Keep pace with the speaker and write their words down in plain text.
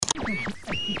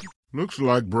Looks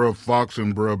like Bruh Fox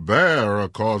and Bruh Bear are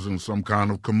causing some kind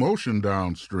of commotion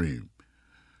downstream.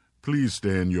 Please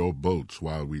stay in your boats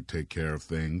while we take care of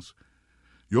things.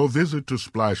 Your visit to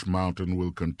Splash Mountain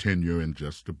will continue in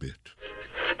just a bit.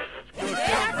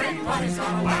 Everybody's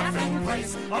got a laughing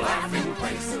place to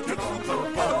go.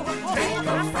 Take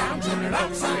a frown, turn it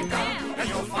upside down, and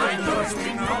you'll find yours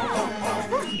we know.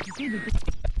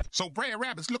 So Brer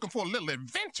Rabbit's looking for a little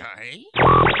adventure, eh?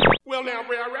 Well, now,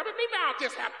 Brer Rabbit, maybe I'll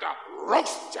just have to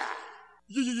roast ya.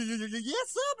 Yes,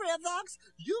 sir, Brer Fox.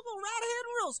 You go right ahead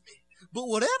and roast me. But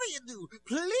whatever you do,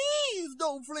 please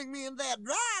don't fling me in that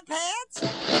dry patch.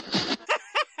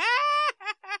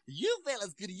 You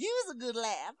fellas could use a good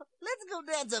laugh. Let's go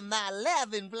down to my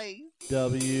laughing place.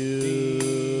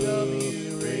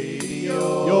 WDW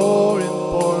Radio, your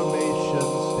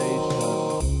information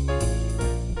station.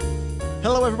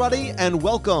 Hello, everybody, and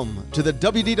welcome to the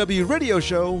WDW Radio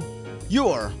Show,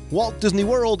 your Walt Disney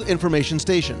World information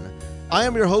station. I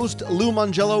am your host, Lou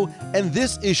Mangello, and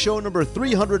this is show number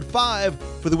 305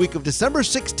 for the week of December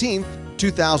 16th,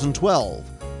 2012.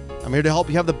 I'm here to help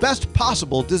you have the best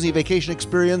possible Disney vacation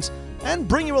experience and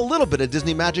bring you a little bit of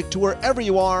Disney magic to wherever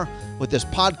you are with this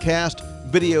podcast,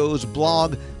 videos,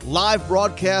 blog, live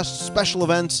broadcasts, special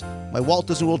events, my Walt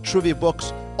Disney World trivia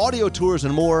books, audio tours,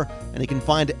 and more, and you can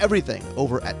find everything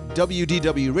over at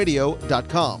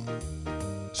WDWRadio.com.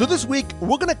 So this week,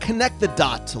 we're going to connect the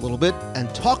dots a little bit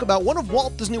and talk about one of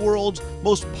Walt Disney World's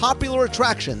most popular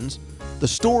attractions, the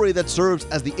story that serves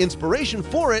as the inspiration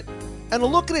for it, and a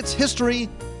look at its history,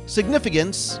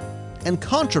 significance, and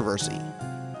controversy.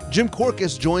 Jim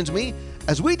Korkis joins me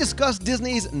as we discuss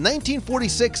Disney's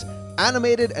 1946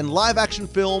 animated and live-action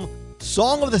film,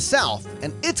 Song of the South,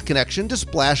 and its connection to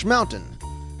Splash Mountain.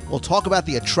 We'll talk about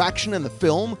the attraction and the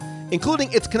film,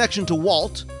 including its connection to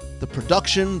Walt, the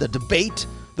production, the debate,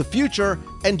 the future,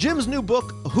 and Jim's new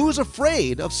book, Who's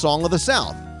Afraid of Song of the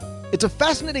South? It's a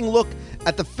fascinating look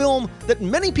at the film that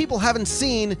many people haven't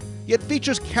seen, yet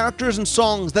features characters and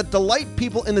songs that delight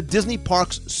people in the Disney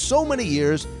parks so many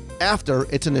years after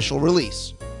its initial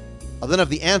release. I'll then have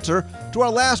the answer to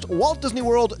our last Walt Disney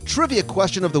World trivia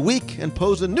question of the week and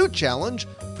pose a new challenge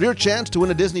for your chance to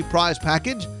win a Disney prize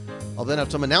package. I'll then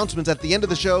have some announcements at the end of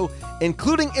the show,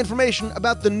 including information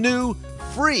about the new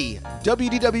free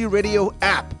WDW Radio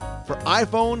app for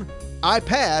iPhone,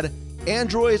 iPad,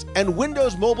 Androids, and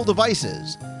Windows mobile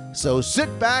devices. So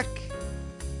sit back,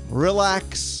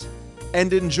 relax,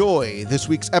 and enjoy this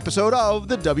week's episode of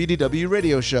the WDW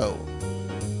Radio Show.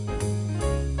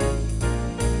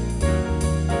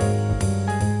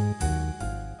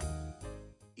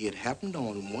 It happened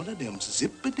on one of them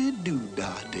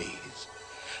zippity-doo-dah days.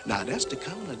 Now, that's the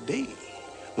kind of day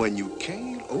when you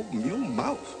can't open your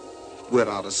mouth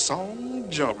without a song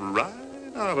jump right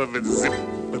out of it.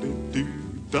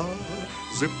 Zippity-doo-dah,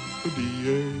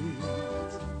 zippity-yay.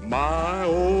 My,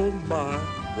 oh my,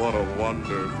 what a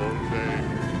wonderful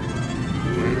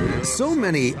day. So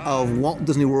many of Walt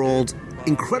Disney World's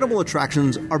incredible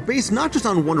attractions are based not just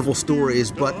on wonderful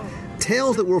stories, but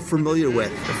tales that we're familiar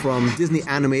with from Disney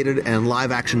animated and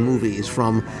live-action movies,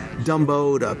 from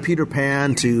Dumbo to Peter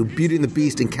Pan to Beauty and the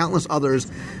Beast and countless others.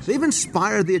 They've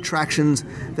inspired the attractions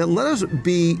that let us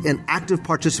be an active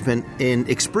participant in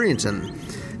experiencing.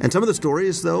 And some of the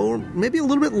stories, though, may be a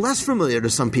little bit less familiar to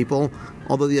some people,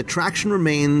 although the attraction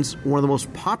remains one of the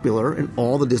most popular in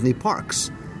all the Disney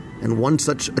parks. And one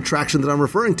such attraction that I'm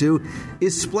referring to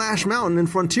is Splash Mountain in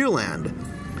Frontierland.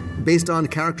 Based on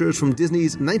characters from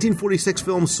Disney's 1946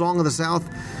 film Song of the South,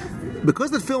 because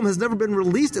the film has never been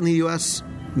released in the U.S.,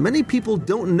 many people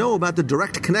don't know about the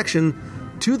direct connection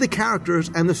to the characters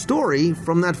and the story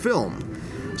from that film.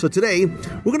 So today,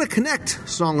 we're going to connect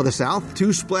Song of the South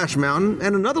to Splash Mountain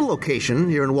and another location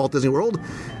here in Walt Disney World.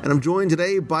 And I'm joined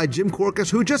today by Jim Korkis,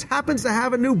 who just happens to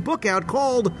have a new book out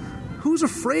called Who's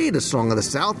Afraid of Song of the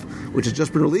South, which has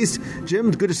just been released. Jim,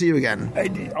 good to see you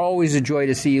again. Always a joy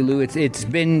to see you, Lou. It's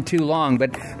been too long,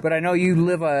 but I know you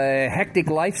live a hectic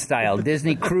lifestyle,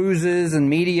 Disney cruises and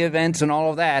media events and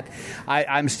all of that.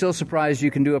 I'm still surprised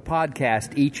you can do a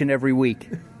podcast each and every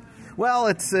week. Well,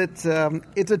 it's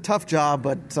a tough job,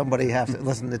 but somebody has to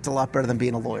listen. It's a lot better than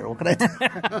being a lawyer. What can I do?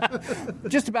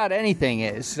 Just about anything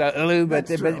is, Lou. But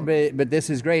this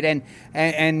is great,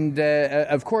 and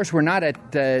of course we're not at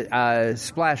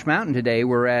Splash Mountain today.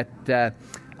 We're at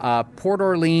Port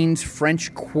Orleans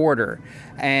French Quarter,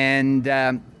 and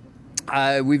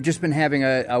We've just been having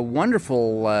a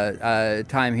wonderful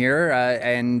time here,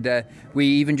 and we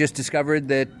even just discovered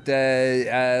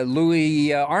that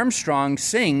Louis Armstrong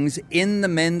sings in the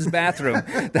men's bathroom.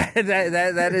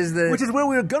 that is the... Which is where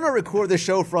we were going to record the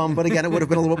show from, but again, it would have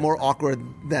been a little bit more awkward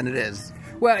than it is.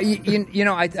 Well, you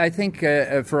know, I think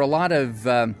for a lot of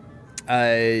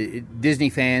Disney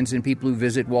fans and people who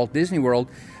visit Walt Disney World,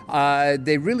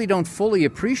 they really don't fully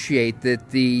appreciate that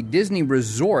the Disney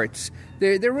resorts,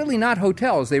 they're really not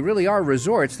hotels. They really are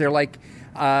resorts. They're like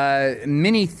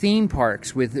mini theme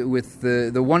parks with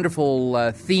the wonderful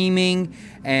theming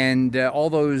and all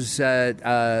those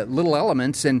little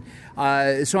elements. And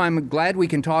so I'm glad we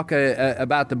can talk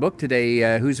about the book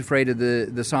today, Who's Afraid of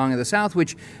the Song of the South,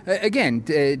 which, again,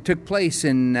 took place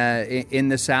in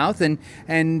the South.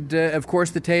 And of course,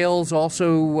 the tale's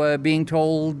also being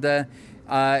told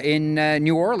in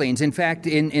New Orleans. In fact,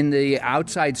 in the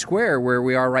outside square where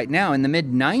we are right now, in the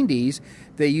mid-'90s,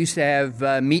 they used to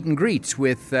have meet and greets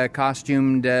with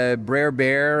costumed Brer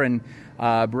Bear and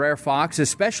Brer Fox,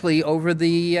 especially over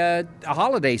the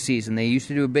holiday season. They used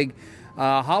to do a big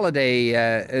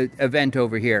holiday event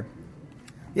over here.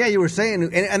 Yeah, you were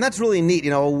saying, and that's really neat. You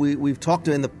know, we've talked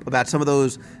about some of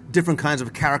those different kinds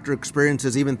of character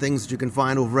experiences, even things that you can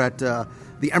find over at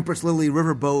the Empress Lily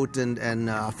Riverboat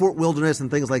and Fort Wilderness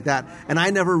and things like that. And I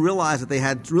never realized that they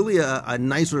had really a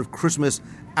nice sort of Christmas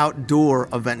outdoor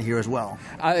event here as well.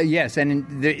 Yes,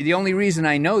 and the only reason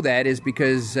I know that is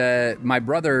because my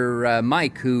brother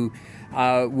Mike, who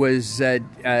was a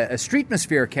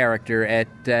Streetmosphere character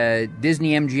at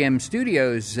Disney MGM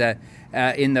Studios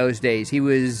in those days. He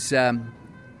was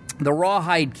the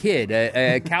Rawhide Kid,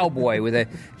 a cowboy with a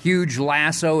huge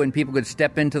lasso, and people could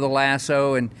step into the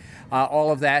lasso and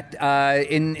all of that.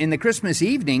 In the Christmas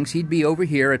evenings, he'd be over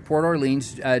here at Port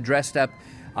Orleans dressed up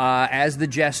as the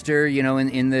jester, you know,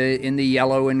 in the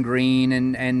yellow and green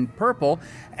and purple,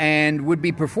 and would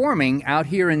be performing out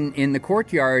here in the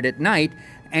courtyard at night.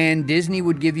 And Disney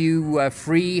would give you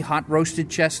free hot roasted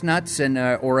chestnuts and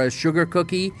or a sugar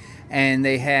cookie, and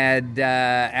they had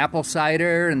apple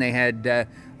cider, and they had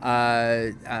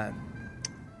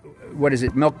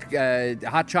milk,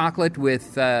 hot chocolate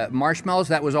with marshmallows.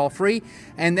 That was all free.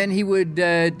 And then he would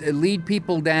lead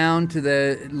people down to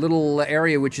the little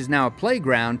area, which is now a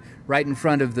playground, right in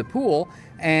front of the pool,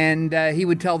 and he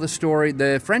would tell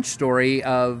the French story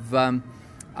of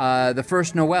the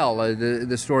first Noel,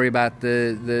 the story about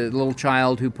the little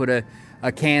child who put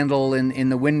a candle in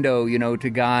the window, you know, to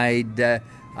guide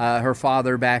her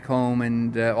father back home,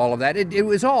 and all of that. It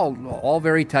was all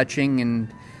very touching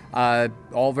and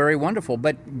all very wonderful.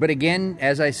 But again,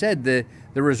 as I said, the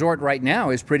resort right now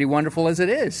is pretty wonderful as it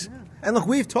is. And look,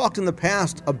 we've talked in the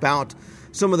past about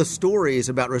some of the stories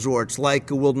about resorts,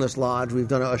 like Wilderness Lodge. We've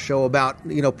done a show about,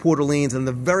 you know, Port Orleans and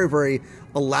the very, very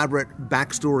elaborate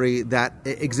backstory that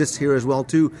exists here as well,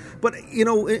 too. But, you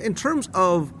know, in terms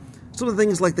of some of the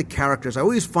things like the characters, I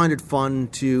always find it fun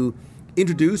to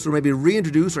introduce or maybe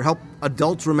reintroduce or help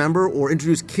adults remember or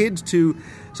introduce kids to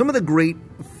some of the great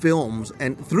films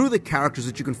and through the characters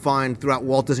that you can find throughout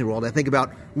Walt Disney World. I think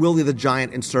about Willie the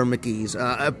Giant in Sir Mickey's,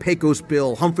 Pecos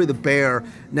Bill, Humphrey the Bear.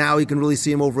 Now you can really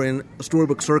see him over in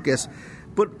Storybook Circus.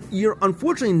 But you're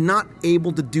unfortunately not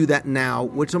able to do that now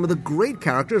with some of the great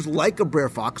characters like a Brer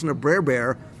Fox and a Brer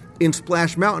Bear in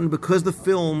Splash Mountain because the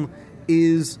film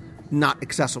is not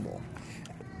accessible.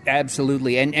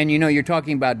 Absolutely. And you know, you're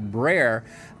talking about Brer.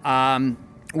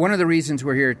 One of the reasons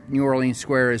we're here at New Orleans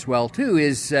Square as well, too,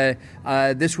 is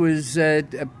this was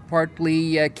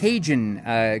partly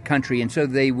Cajun country, and so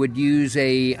they would use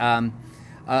a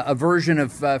version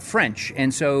of French.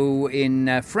 And so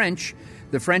in French,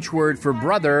 the French word for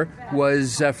brother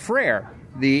was frère.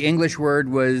 The English word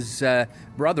was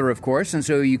brother, of course, and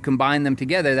so you combine them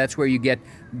together. That's where you get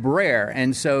Brer.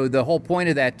 And so the whole point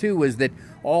of that, too, was that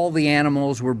all the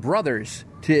animals were brothers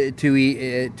to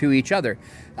each other.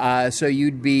 So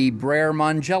you'd be Brer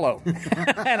Mongello,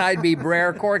 and I'd be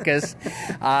Brer Corcus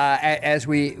as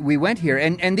we went here.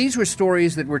 And these were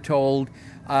stories that were told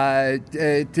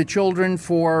to children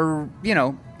for,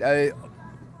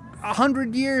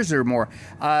 100 years or more.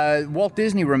 Walt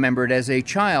Disney remembered as a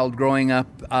child growing up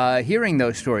hearing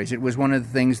those stories. It was one of the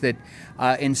things that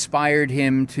inspired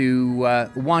him to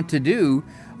want to do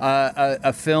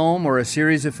a film or a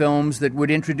series of films that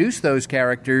would introduce those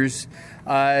characters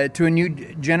to a new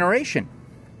generation.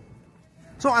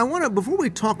 So I want to, before we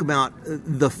talk about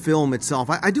the film itself,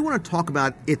 I do want to talk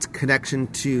about its connection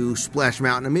to Splash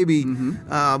Mountain. And maybe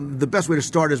the best way to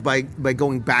start is by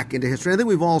going back into history. I think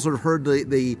we've all sort of heard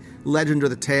the legend or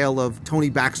the tale of Tony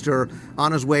Baxter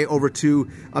on his way over to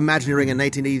Imagineering in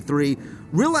 1983,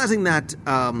 realizing that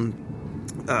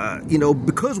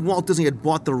because Walt Disney had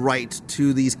bought the rights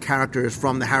to these characters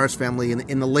from the Harris family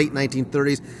in the late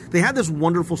 1930s, they had this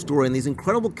wonderful story and these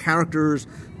incredible characters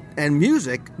and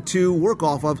music to work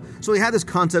off of. So he had this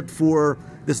concept for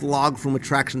this log flume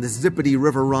attraction, this Zippity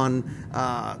River Run,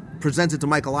 presents it to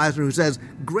Michael Eisner, who says,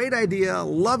 great idea,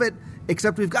 love it,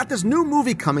 except we've got this new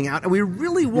movie coming out, and we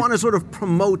really want to sort of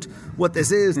promote what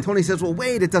this is. Tony says, well,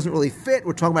 wait, it doesn't really fit.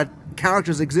 We're talking about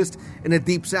characters that exist in the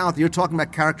Deep South. You're talking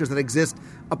about characters that exist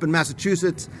up in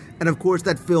Massachusetts. And, of course,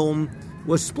 that film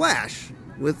was Splash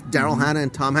with Daryl Hannah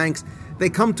and Tom Hanks. They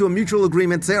come to a mutual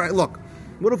agreement, say, all right, look,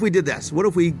 what if we did this? What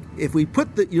if we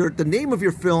put the name of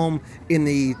your film in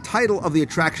the title of the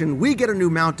attraction? We get a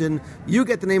new mountain. You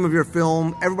get the name of your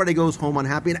film. Everybody goes home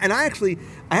unhappy. And I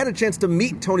had a chance to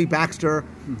meet Tony Baxter.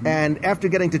 And after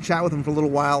getting to chat with him for a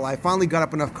little while, I finally got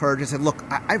up enough courage and said, look,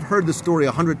 I've heard the story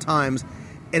 100 times,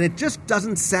 and it just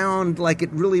doesn't sound like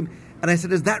it really. And I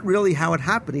said, is that really how it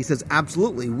happened? He says,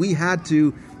 absolutely. We had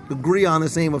to agree on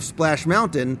this name of Splash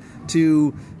Mountain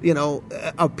to,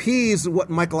 appease what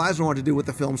Michael Eisner wanted to do with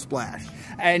the film Splash.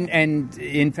 And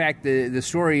in fact, the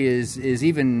story is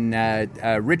even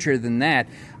richer than that.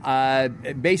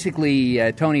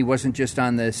 Basically, Tony wasn't just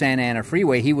on the Santa Ana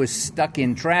Freeway. He was stuck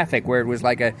in traffic where it was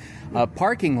like a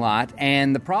parking lot.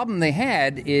 And the problem they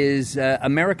had is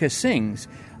America Sings,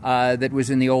 that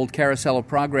was in the old Carousel of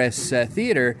Progress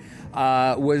Theater,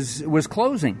 was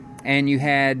closing. And you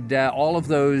had all of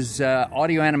those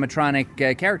audio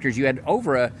animatronic characters. You had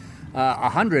over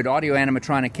 100 audio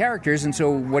animatronic characters, and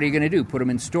so what are you going to do? Put them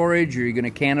in storage, or are you going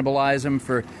to cannibalize them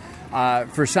for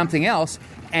something else?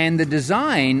 And the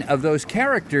design of those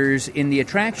characters in the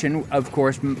attraction, of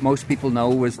course, most people know,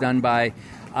 was done by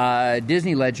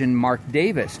Disney legend Mark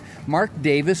Davis. Mark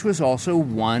Davis was also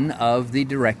one of the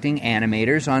directing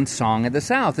animators on Song of the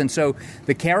South, and so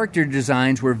the character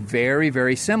designs were very,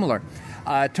 very similar.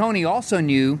 Tony also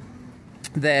knew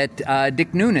that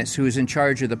Dick Nunes, who was in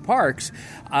charge of the parks,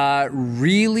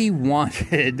 really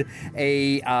wanted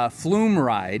a flume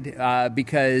ride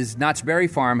because Knott's Berry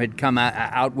Farm had come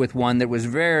out with one that was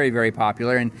very, very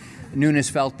popular, and Nunes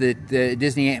felt that the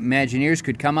Disney Imagineers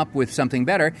could come up with something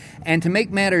better. And to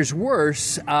make matters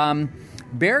worse,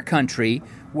 Bear Country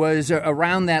was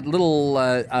around that little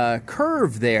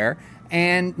curve there,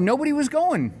 and nobody was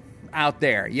going out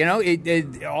there.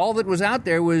 All that was out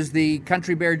there was the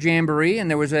Country Bear Jamboree, and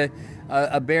there was a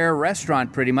bear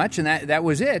restaurant pretty much, and that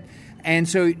was it. And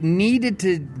so it needed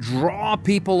to draw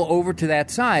people over to that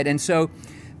side. And so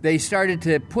they started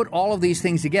to put all of these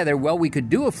things together. Well, we could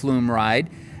do a flume ride,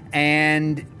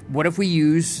 and what if we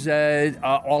use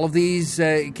all of these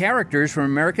characters from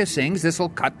America Sings? This will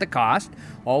cut the cost.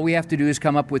 All we have to do is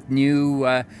come up with new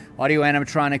audio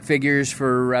animatronic figures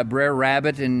for Brer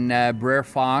Rabbit and Brer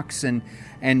Fox and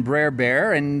Brer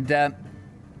Bear, and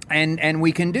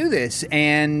we can do this.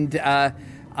 And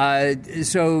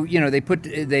so they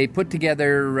put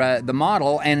together the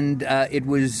model, and it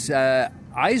was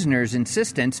Eisner's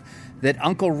insistence that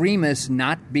Uncle Remus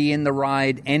not be in the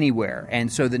ride anywhere.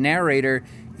 And so the narrator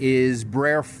is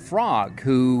Brer Frog,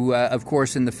 who, of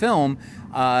course, in the film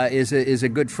is a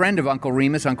good friend of Uncle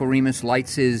Remus. Uncle Remus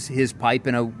lights his pipe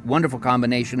in a wonderful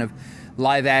combination of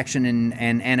live action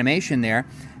and animation there.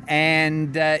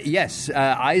 And yes,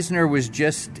 Eisner was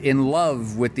just in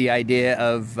love with the idea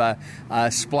of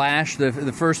Splash.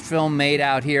 The first film made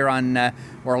out here on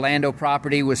Orlando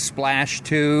property was Splash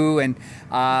 2, and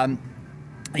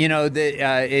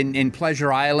in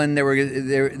Pleasure Island there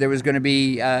was going to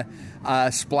be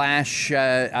Splash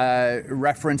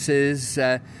references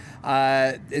there.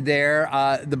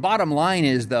 The bottom line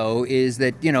is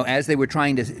that as they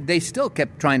still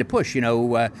kept trying to push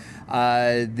the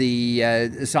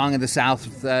Song of the South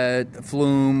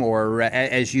flume, or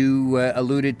as you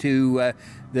alluded to,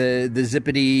 the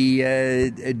Zippity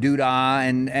Doodah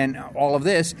and all of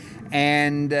this.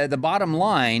 And the bottom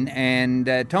line,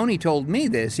 and Tony told me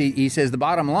this, he says the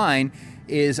bottom line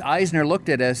is Eisner looked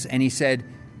at us and he said,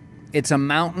 it's a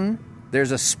mountain,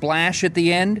 there's a splash at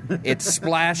the end, it's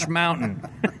Splash Mountain.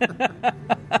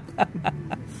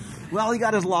 Well, he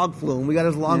got his log flume. We got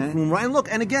his log flume, right? And look,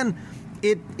 and again,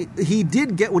 he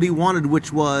did get what he wanted,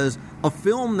 which was a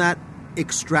film that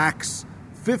extracts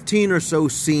 15 or so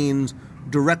scenes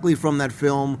directly from that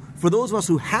film. For those of us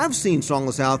who have seen Song of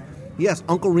the South, yes,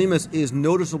 Uncle Remus is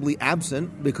noticeably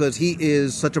absent because he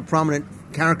is such a prominent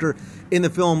character in the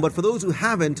film. But for those who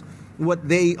haven't, what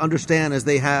they understand is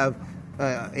they have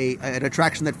an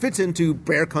attraction that fits into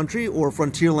Bear Country or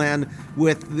Frontierland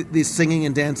with the singing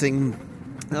and dancing,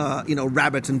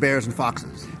 rabbits and bears and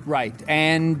foxes. Right.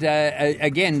 And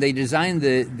again, they designed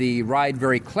the ride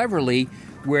very cleverly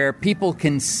where people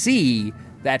can see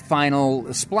that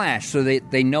final splash, so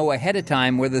they know ahead of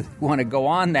time whether they want to go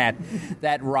on that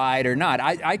ride or not.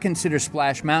 I consider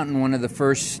Splash Mountain one of the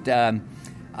first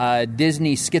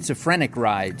Disney schizophrenic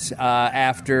rides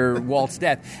after Walt's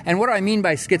death. And what I mean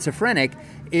by schizophrenic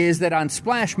is that on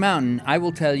Splash Mountain, I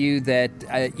will tell you that,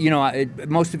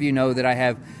 most of you know that I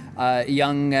have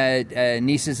young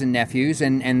nieces and nephews,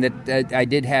 and that I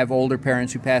did have older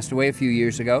parents who passed away a few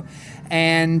years ago.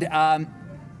 And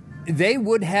they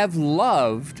would have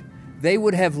loved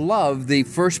the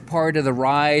first part of the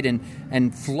ride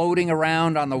and floating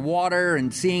around on the water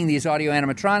and seeing these audio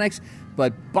animatronics.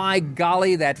 But by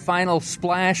golly, that final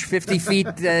splash, 50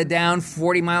 feet down,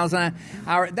 40 miles an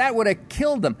hour, that would have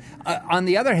killed them. On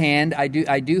the other hand, I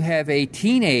do have a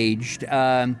teenaged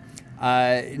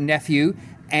nephew,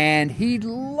 and he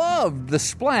loved the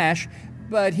splash,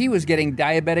 but he was getting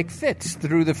diabetic fits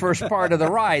through the first part of the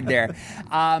ride there.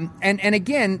 And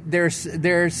again,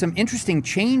 there's some interesting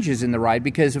changes in the ride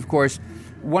because, of course,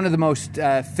 one of the most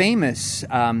famous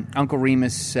Uncle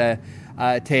Remus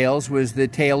tales was the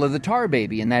tale of the Tar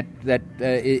Baby, and that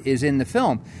is in the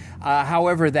film.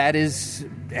 However, that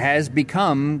has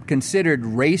become considered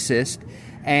racist,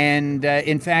 and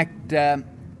in fact,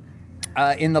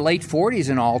 in the late 40s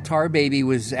and all, Tar Baby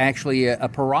was actually a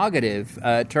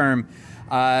pejorative term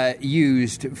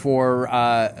used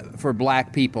for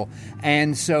black people.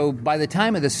 And so by the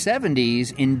time of the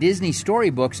 70s, in Disney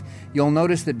storybooks, you'll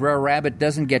notice that Brer Rabbit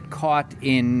doesn't get caught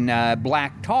in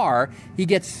black tar. He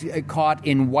gets caught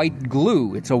in white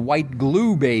glue. It's a white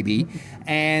glue baby.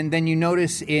 And then you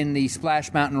notice in the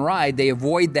Splash Mountain ride, they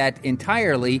avoid that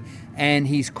entirely, and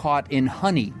he's caught in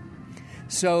honey.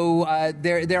 So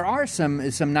there are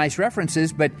some nice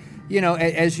references, but,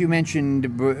 as you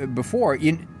mentioned before,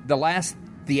 the last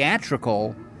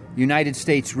theatrical United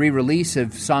States re-release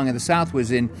of Song of the South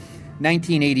was in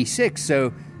 1986,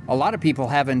 so a lot of people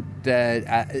haven't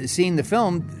seen the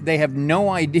film. They have no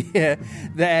idea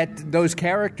that those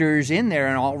characters in there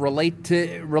and all relate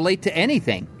to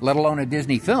anything, let alone a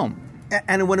Disney film.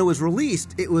 And when it was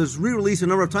released, it was re-released a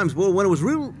number of times. Well, when it was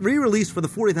re-released for the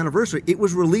 40th anniversary, it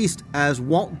was released as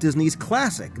Walt Disney's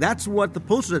classic. That's what the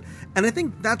poster said. And I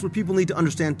think that's what people need to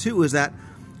understand, too, is that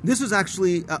this is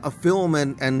actually a film,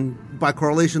 and by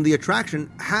correlation, the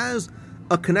attraction has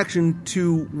a connection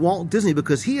to Walt Disney,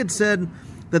 because he had said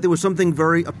that there was something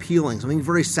very appealing, something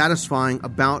very satisfying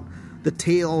about the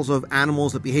tales of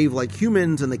animals that behave like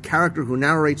humans and the character who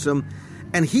narrates them.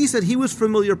 And he said he was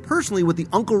familiar personally with the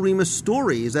Uncle Remus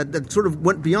stories that sort of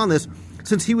went beyond this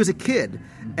since he was a kid.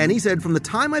 And he said, from the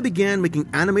time I began making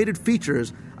animated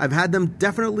features, I've had them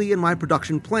definitely in my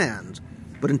production plans.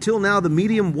 But until now, the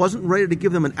medium wasn't ready to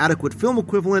give them an adequate film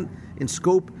equivalent in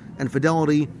scope and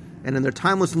fidelity, and in their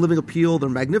timeless and living appeal, their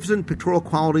magnificent pictorial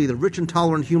quality, their rich and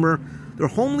tolerant humor, their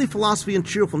homely philosophy and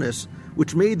cheerfulness,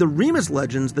 which made the Remus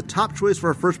Legends the top choice for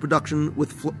our first production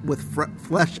with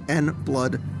flesh and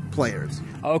blood players.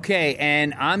 Okay,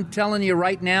 and I'm telling you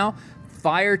right now,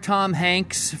 fire Tom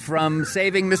Hanks from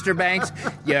Saving Mr. Banks.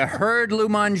 You heard Lou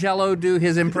Mangello do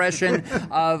his impression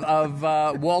of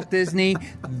Walt Disney.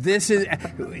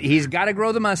 He's got to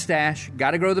grow the mustache,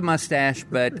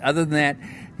 but other than that,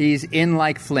 he's in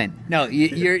like Flint. No,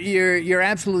 you're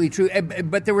absolutely true.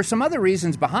 But there were some other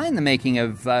reasons behind the making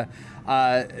of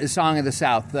Song of the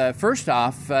South. First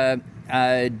off,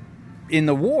 in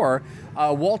the war,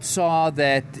 Walt saw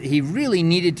that he really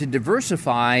needed to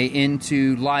diversify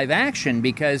into live action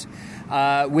because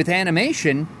with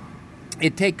animation,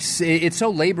 it's so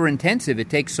labor intensive. It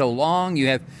takes so long. You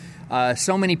have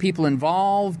so many people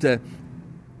involved.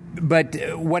 But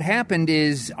what happened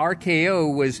is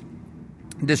RKO was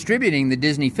distributing the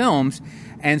Disney films,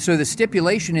 and so the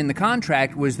stipulation in the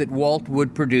contract was that Walt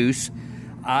would produce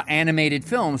animated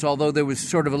films, although there was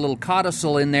sort of a little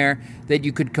codicil in there that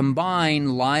you could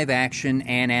combine live action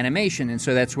and animation. And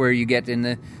so that's where you get in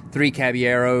the Three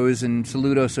Caballeros and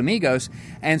Saludos Amigos.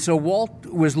 And so Walt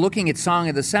was looking at Song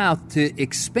of the South to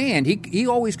expand. He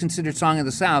always considered Song of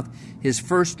the South his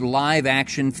first live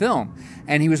action film.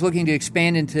 And he was looking to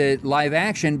expand into live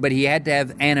action, but he had to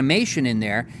have animation in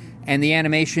there. And the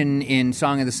animation in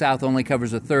Song of the South only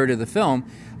covers a third of the film,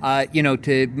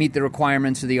 to meet the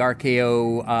requirements of the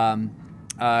RKO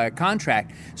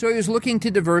contract. So he was looking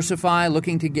to diversify,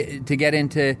 looking to get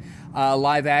into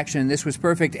live action, and this was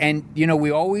perfect. And,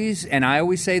 I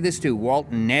always say this too,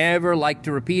 Walt never liked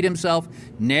to repeat himself,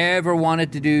 never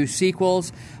wanted to do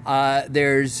sequels.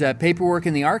 There's paperwork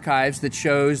in the archives that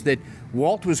shows that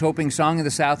Walt was hoping Song of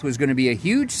the South was going to be a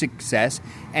huge success,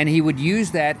 and he would use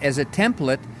that as a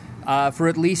template for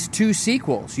at least 2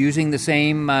 sequels, using the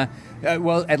same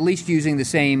Well, at least using the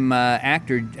same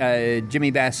actor,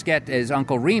 Jimmy Baskett, as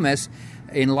Uncle Remus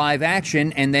in live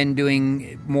action, and then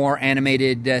doing more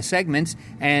animated segments,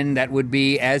 and that would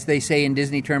be, as they say in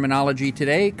Disney terminology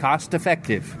today,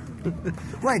 cost-effective.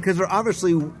 Right, because there are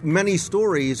obviously many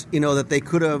stories, that they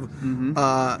could have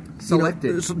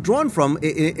selected, drawn from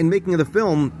in making the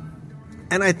film,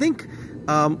 and I think,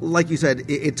 like you said,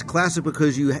 it's classic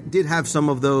because you did have some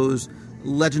of those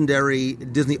legendary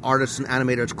Disney artists and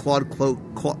animators, Claude Coates.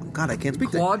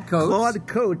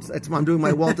 I'm doing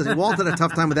my Walt. Walt had a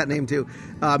tough time with that name too.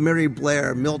 Mary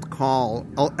Blair, Milt Kahl,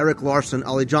 Eric Larson,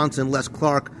 Ollie Johnson, Les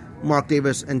Clark, Mark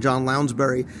Davis, and John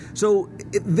Lounsbury. So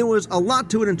there was a lot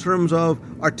to it in terms of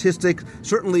artistic.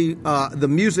 Certainly, the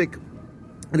music.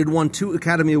 And it won 2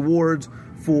 Academy Awards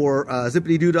for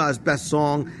Zippity Doo-Dah's Best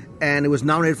Song, and it was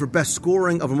nominated for Best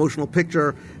Scoring of a Motional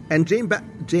Picture. And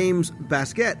James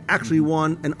Baskett actually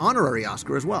won an honorary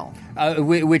Oscar as well.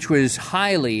 Which was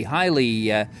highly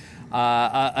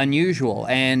unusual.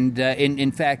 And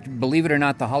in fact, believe it or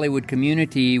not, the Hollywood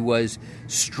community was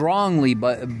strongly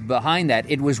behind that.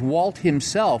 It was Walt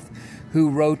himself who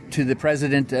wrote to the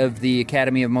president of the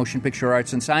Academy of Motion Picture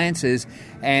Arts and Sciences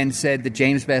and said that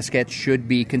James Baskett should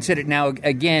be considered. Now,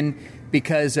 again,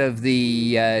 because of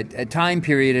the time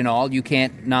period and all, you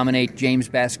can't nominate James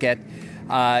Baskett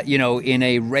in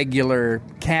a regular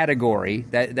category.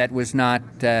 That was not,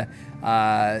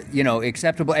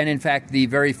 acceptable. And in fact, the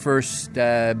very first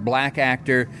black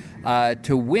actor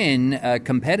to win a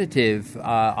competitive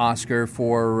Oscar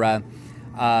for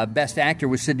Best Actor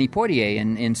was Sidney Poitier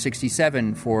in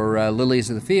 1967 for Lilies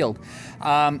of the Field.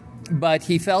 But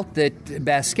he felt that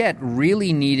Baskett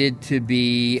really needed to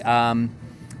be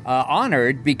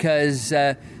honored because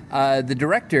the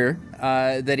director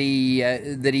that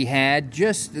he had,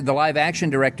 just the live action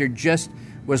director, just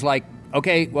was like,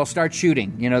 okay, well, start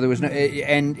shooting. There was no,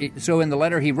 so in the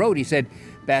letter he wrote, he said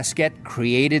Baskett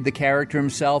created the character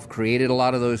himself, created a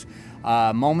lot of those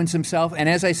moments himself, and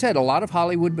as I said, a lot of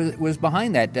Hollywood was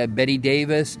behind that. Betty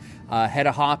Davis,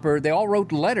 Hedda Hopper, they all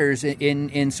wrote letters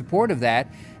in support of that,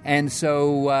 and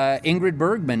so Ingrid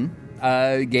Bergman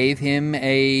gave him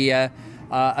an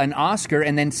Oscar,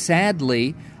 and then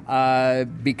sadly,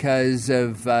 because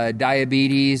of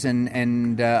diabetes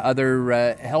and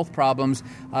other health problems,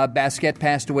 Baskett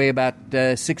passed away about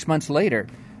 6 months later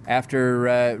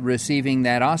after receiving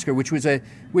that Oscar, which was a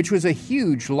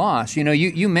huge loss.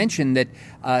 You mentioned that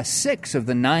 6 of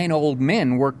the 9 old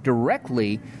men worked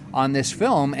directly on this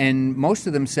film, and most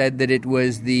of them said that it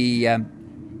was the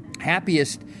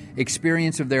happiest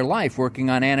experience of their life working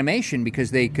on animation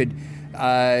because they could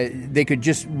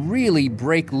just really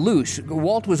break loose.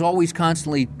 Walt was always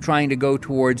constantly trying to go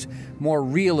towards more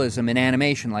realism in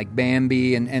animation, like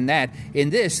Bambi and that.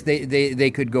 In this,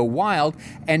 they could go wild,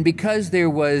 and because there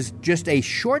was just a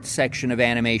short section of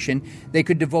animation, they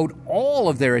could devote all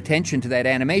of their attention to that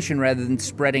animation rather than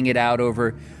spreading it out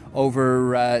over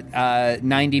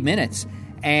 90 minutes.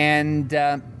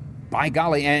 And by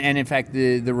golly, and in fact,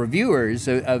 the reviewers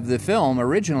of the film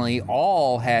originally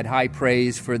all had high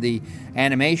praise for the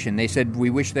animation. They said, we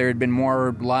wish there had been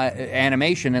more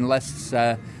animation and less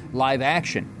live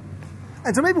action.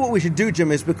 And so maybe what we should do,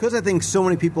 Jim, is because I think so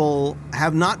many people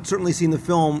have not certainly seen the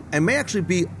film and may actually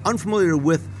be unfamiliar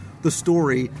with the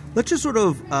story, let's just sort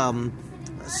of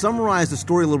summarize the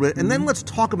story a little bit, and then let's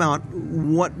talk about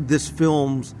what this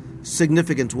film's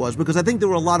significance was, because I think there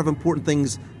were a lot of important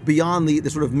things beyond the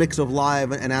sort of mix of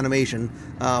live and animation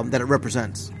that it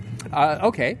represents.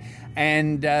 Okay.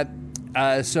 And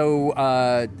so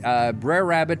Brer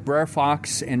Rabbit, Brer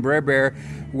Fox, and Brer Bear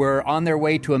were on their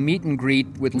way to a meet and greet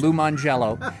with Lou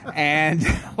Mangello, and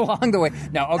along the way...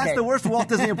 No, okay. That's the worst Walt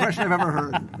Disney impression I've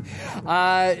ever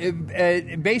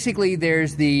heard. Basically,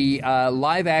 there's the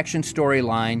live-action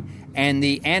storyline, and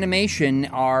the animation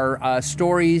are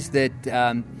stories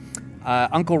that...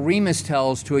 Uncle Remus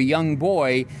tells to a young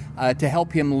boy to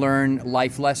help him learn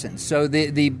life lessons. So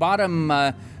the bottom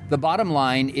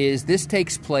line is this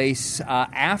takes place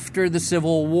after the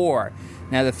Civil War.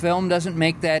 Now, the film doesn't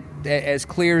make that as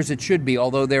clear as it should be,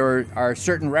 although there are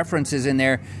certain references in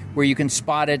there where you can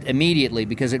spot it immediately,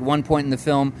 because at one point in the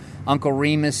film, Uncle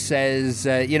Remus says,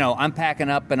 I'm packing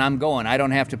up and I'm going. I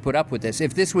don't have to put up with this.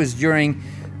 If this was during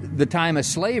the time of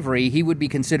slavery, he would be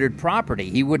considered property.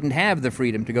 He wouldn't have the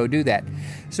freedom to go do that.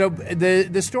 So the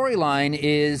storyline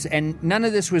is, and none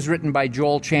of this was written by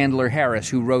Joel Chandler Harris,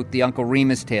 who wrote the Uncle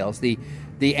Remus tales. The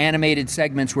animated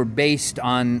segments were based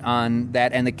on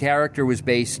that, and the character was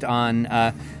based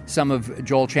on some of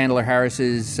Joel Chandler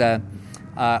Harris's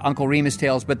Uncle Remus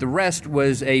tales, but the rest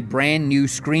was a brand new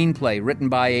screenplay written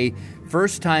by a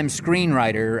first-time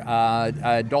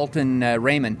screenwriter, Dalton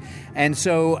Raymond. And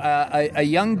so a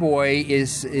young boy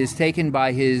is taken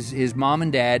by his mom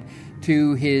and dad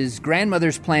to his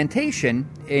grandmother's plantation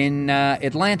in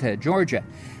Atlanta, Georgia.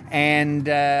 And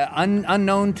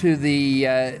unknown to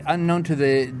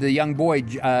the young boy,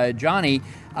 Johnny,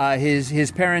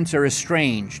 his parents are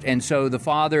estranged. And so the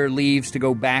father leaves to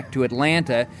go back to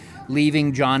Atlanta,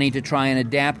 leaving Johnny to try and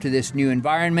adapt to this new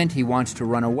environment. He wants to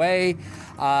run away.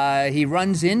 He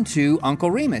runs into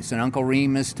Uncle Remus, and Uncle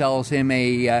Remus tells him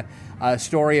a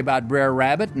story about Brer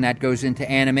Rabbit, and that goes into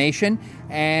animation.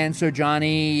 And so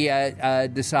Johnny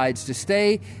decides to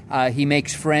stay. He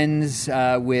makes friends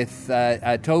with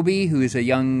Toby, who's a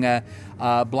young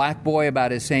black boy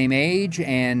about his same age,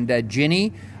 and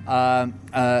Ginny,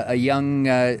 a young,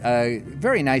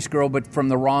 very nice girl, but from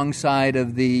the wrong side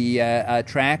of the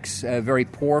tracks, a very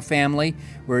poor family,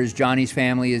 whereas Johnny's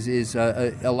family is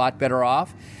a lot better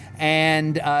off.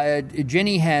 And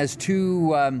Ginny has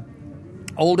two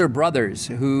older brothers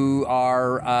who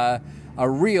are a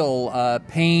real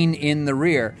pain in the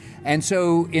rear. And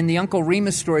so in the Uncle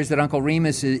Remus stories that Uncle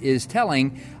Remus is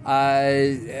telling,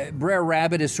 Brer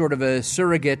Rabbit is sort of a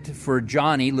surrogate for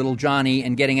Johnny, little Johnny,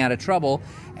 and getting out of trouble.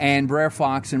 And Brer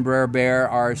Fox and Brer Bear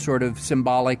are sort of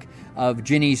symbolic of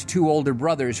Ginny's two older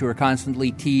brothers who are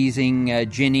constantly teasing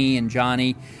Ginny and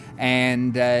Johnny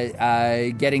and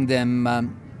getting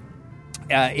them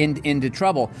into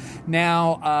trouble.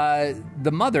 Now,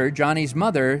 the mother, Johnny's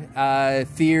mother,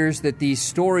 fears that these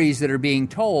stories that are being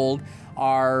told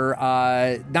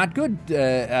are not good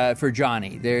for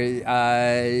Johnny.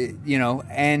 They're,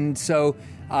 and so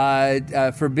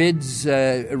forbids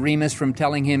Remus from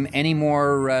telling him any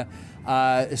more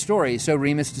stories. So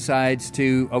Remus decides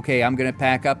to, okay, I'm going to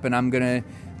pack up and I'm going to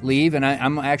leave, and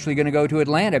I'm actually going to go to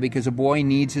Atlanta because a boy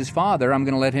needs his father. I'm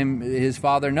going to let his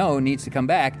father know needs to come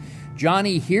back.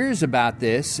 Johnny hears about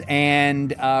this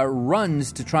and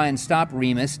runs to try and stop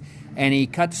Remus, and he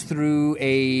cuts through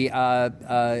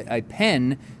a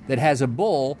pen that has a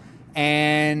bull,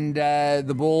 and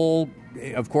the bull,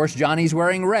 of course, Johnny's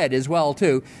wearing red as well,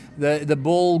 too. The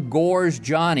bull gores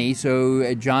Johnny,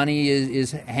 so Johnny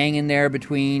is hanging there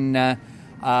between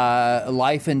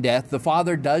life and death. The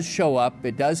father does show up.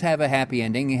 It does have a happy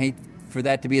ending. I hate for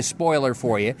that to be a spoiler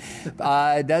for you.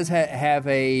 It does have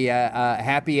a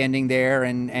happy ending there,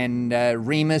 and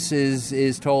Remus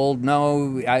is told,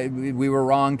 no, we were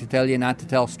wrong to tell you not to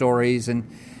tell stories, and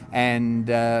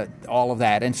all of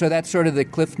that. And so that's sort of the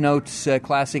Cliff Notes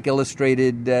classic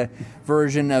illustrated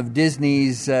version of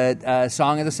Disney's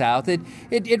Song of the South.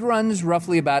 It runs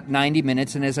roughly about 90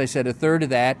 minutes, and as I said, a third of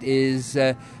that is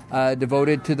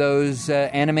devoted to those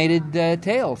animated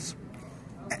tales.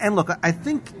 And look, I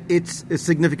think it's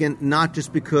significant not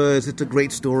just because it's a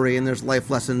great story and there's life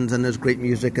lessons and there's great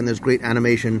music and there's great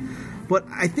animation, but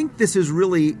I think this is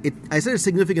really, I said it's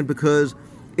significant because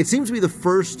it seems to be the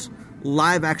first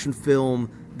live-action film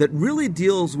that really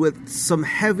deals with some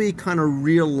heavy kind of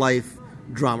real-life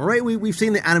drama, right? We've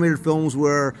seen the animated films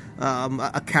where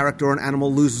a character or an animal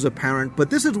loses a parent, but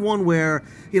this is one where,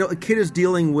 a kid is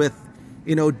dealing with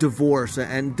divorce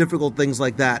and difficult things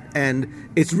like that.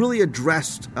 And it's really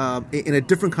addressed in a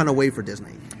different kind of way for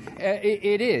Disney.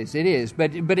 It is.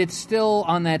 But it's still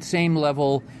on that same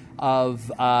level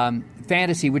of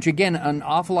fantasy, which, again, an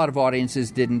awful lot of audiences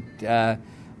didn't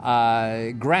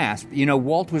grasp.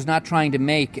 Walt was not trying to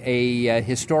make a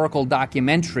historical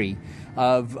documentary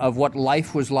of what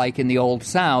life was like in the Old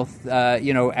South,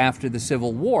 after the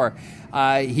Civil War.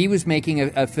 He was making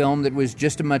a film that was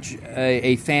just as much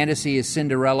a fantasy as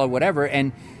Cinderella, whatever,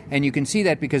 and you can see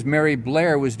that because Mary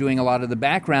Blair was doing a lot of the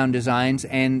background designs,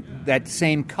 and that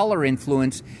same color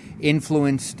influenced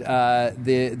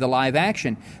the live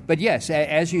action. But yes,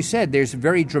 as you said, there's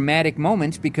very dramatic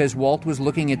moments because Walt was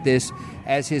looking at this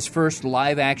as his first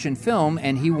live action film,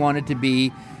 and he wanted to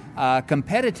be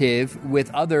competitive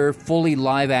with other fully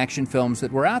live-action films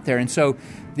that were out there. And so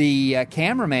the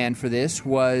cameraman for this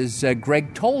was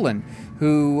Greg Tolan,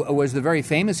 who was the very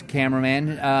famous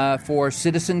cameraman for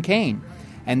Citizen Kane.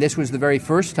 And this was the very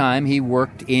first time he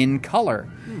worked in color,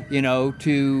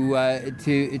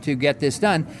 to get this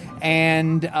done.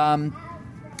 And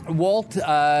Walt,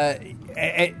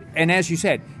 and as you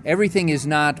said, everything is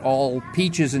not all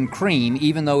peaches and cream,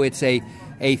 even though it's a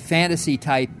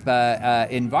fantasy-type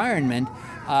environment.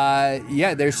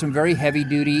 There's some very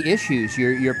heavy-duty issues.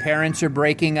 Your parents are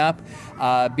breaking up,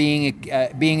 being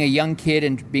a young kid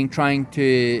and trying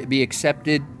to be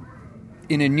accepted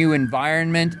in a new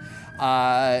environment,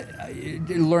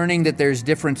 learning that there's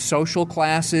different social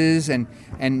classes and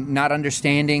not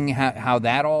understanding how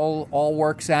that all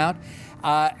works out.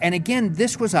 And again,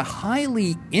 this was a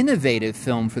highly innovative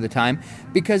film for the time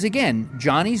because, again,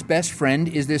 Johnny's best friend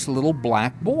is this little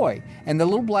black boy. And the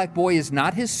little black boy is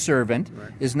not his servant,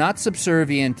 is not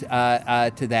subservient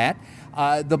to that.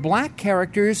 The black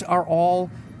characters are all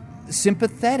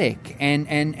sympathetic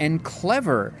and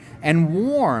clever and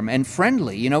warm and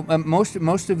friendly. You know,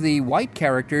 most of the white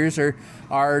characters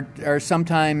are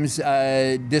sometimes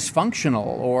dysfunctional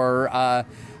or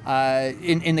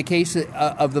in the case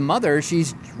of the mother,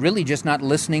 she's really just not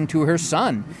listening to her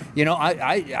son. You know,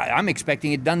 I'm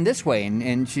expecting it done this way,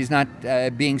 and she's not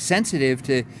being sensitive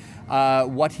to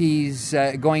what he's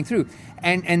going through.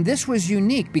 And this was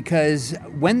unique because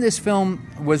when this film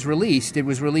was released, it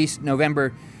was released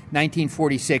November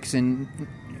 1946, and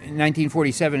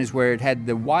 1947 is where it had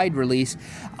the wide release.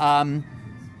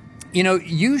 You know,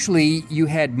 usually you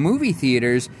had movie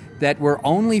theaters that were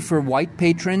only for white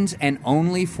patrons and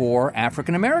only for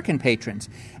African-American patrons.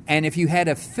 And if you had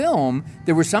a film,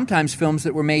 there were sometimes films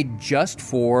that were made just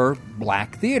for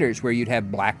black theaters, where you'd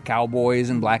have black cowboys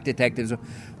and black detectives,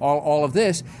 all of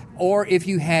this. Or if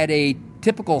you had a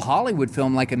typical Hollywood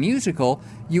film like a musical,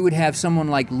 you would have someone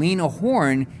like Lena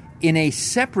Horne in a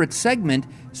separate segment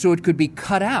so it could be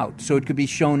cut out, so it could be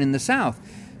shown in the South.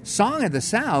 Song of the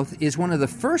South is one of the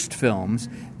first films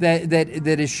that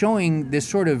is showing this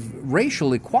sort of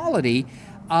racial equality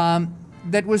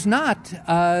that was not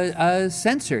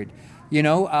censored. You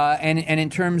know, and in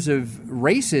terms of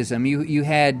racism, you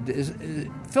had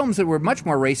films that were much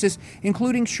more racist,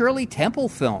 including Shirley Temple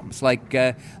films like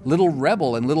Little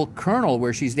Rebel and Little Colonel,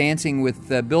 where she's dancing with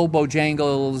Bill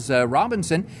Bojangles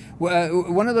Robinson.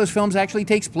 One of those films actually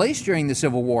takes place during the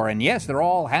Civil War, and yes, they're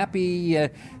all happy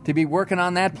to be working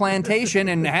on that plantation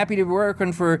and happy to be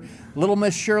working for Little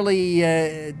Miss Shirley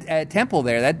Temple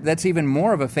there. That's even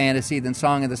more of a fantasy than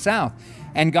Song of the South.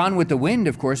 And Gone with the Wind,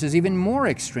 of course, is even more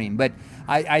extreme. But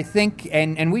I think,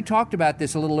 and we talked about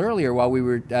this a little earlier while we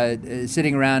were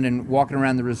sitting around and walking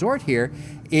around the resort here,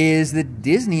 is that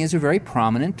Disney is a very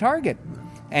prominent target.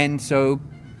 And so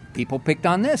people picked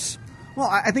on this. Well,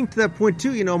 I think to that point,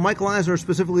 too, you know, Michael Eisner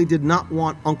specifically did not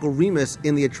want Uncle Remus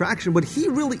in the attraction, but he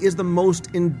really is the most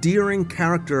endearing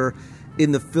character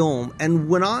in the film. And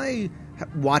when I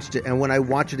watched it and when I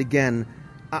watch it again,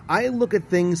 I look at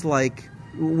things like,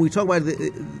 when we talk about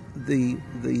the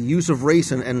use of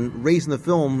race and race in the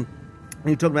film, and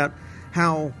you talk about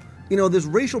how, you know, this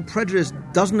racial prejudice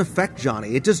doesn't affect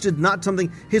Johnny. It just did not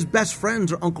something. His best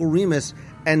friends are Uncle Remus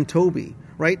and Toby,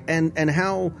 right? And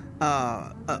how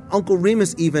Uncle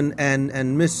Remus even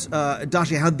and Miss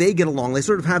Dacia, how they get along. They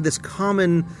sort of have this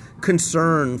common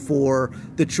concern for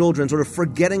the children, sort of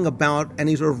forgetting about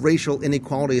any sort of racial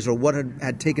inequalities or what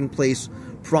had taken place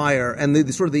prior, and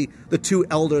the two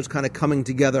elders kind of coming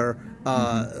together,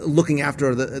 looking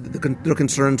after their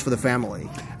concerns for the family.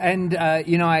 And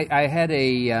you know, I had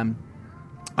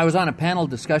I was on a panel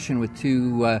discussion with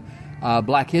two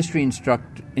Black history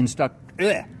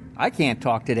I can't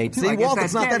talk today, too. See, Walt,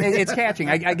 it's not that... It's catching.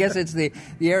 I guess it's the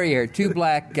area here. Two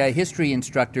black history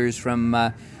instructors from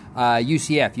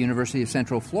UCF, University of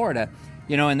Central Florida,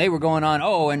 you know, and they were going on,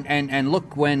 and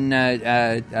look, when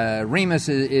Remus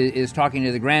is talking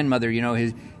to the grandmother, you know,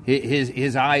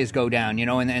 his eyes go down, you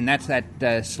know, and that's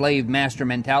that slave master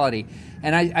mentality.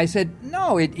 And I said,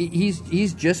 no,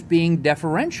 he's just being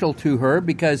deferential to her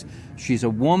because she's a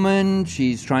woman,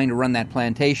 she's trying to run that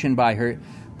plantation by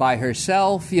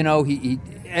herself, you know,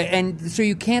 and so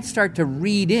you can't start to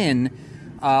read in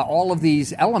all of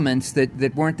these elements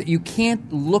that weren't. You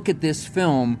can't look at this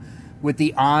film with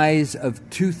the eyes of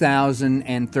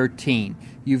 2013.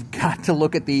 You've got to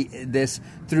look at this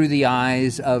through the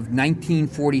eyes of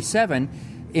 1947,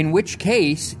 in which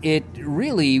case it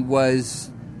really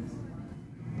was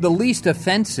the least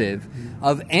offensive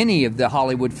of any of the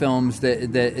Hollywood films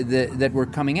that were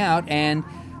coming out, and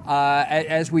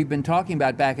as we've been talking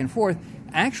about back and forth,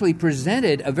 actually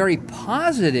presented a very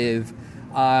positive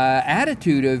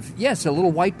attitude of, yes, a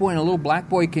little white boy and a little black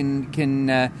boy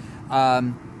can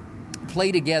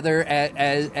play together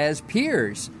as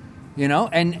peers, you know.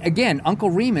 And again, Uncle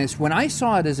Remus, when I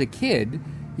saw it as a kid,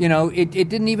 you know, it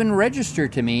didn't even register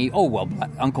to me, oh, well,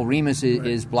 Uncle Remus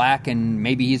is black and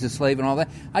maybe he's a slave and all that.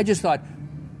 I just thought,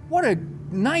 what a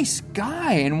nice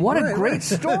guy and what a great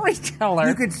storyteller.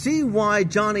 You could see why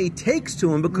Johnny takes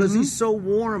to him because he's so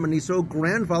warm and he's so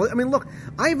grandfatherly. I mean, look,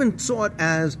 I even saw it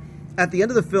as at the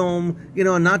end of the film, you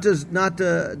know, not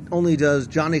only does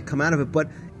Johnny come out of it, but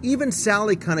even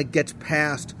Sally kind of gets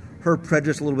past her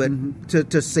prejudice a little bit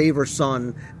to save her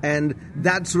son, and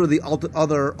that's sort of the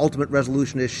other ultimate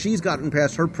resolution is she's gotten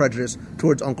past her prejudice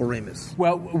towards Uncle Remus.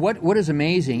 Well, what is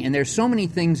amazing, and there's so many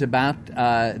things about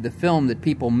the film that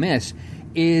people miss,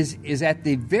 is at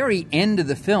the very end of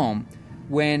the film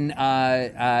when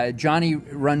Johnny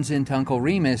runs into Uncle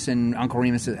Remus, and Uncle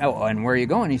Remus says, "Oh, and where are you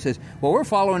going?" He says, "Well, we're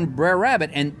following Brer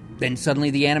Rabbit," and then suddenly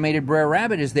the animated Brer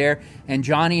Rabbit is there, and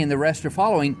Johnny and the rest are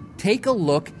following. Take a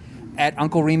look at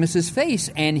Uncle Remus's face,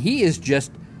 and he is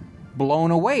just blown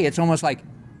away. It's almost like,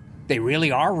 they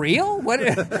really are real? What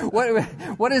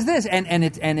is this? And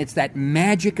it's that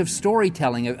magic of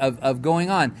storytelling of going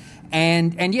on.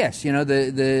 And yes,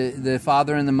 the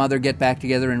father and the mother get back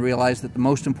together and realize that the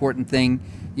most important thing,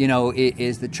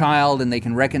 is the child, and they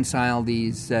can reconcile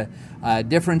these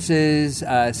differences.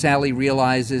 Sally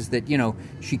realizes that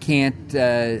she can't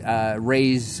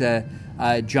raise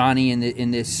Johnny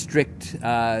in this strict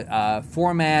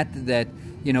format, that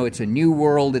it's a new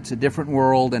world, it's a different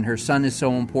world, and her son is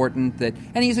so important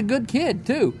and he's a good kid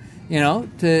too,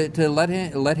 to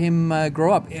let him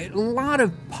grow up. A lot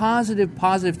of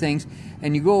positive things,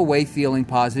 and you go away feeling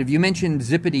positive. You mentioned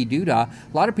zippity doodah.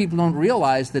 A lot of people don't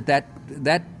realize that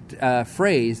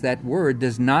phrase, that word,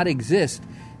 does not exist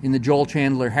in the Joel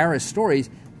Chandler Harris stories.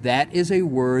 That is a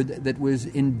word that was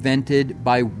invented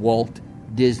by Walt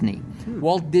Disney.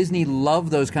 Walt Disney loved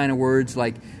those kind of words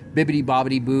like bibbidi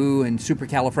bobbidi boo and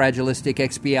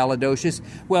supercalifragilisticexpialidocious.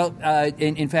 Well,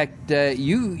 in fact,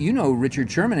 you know Richard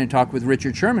Sherman and talked with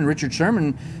Richard Sherman. Richard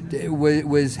Sherman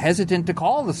was hesitant to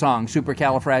call the song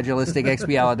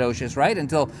supercalifragilisticexpialidocious, right?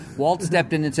 Until Walt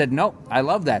stepped in and said, "No, I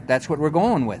love that. That's what we're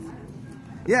going with."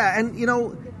 Yeah, and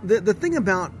the thing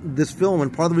about this film,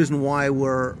 and part of the reason why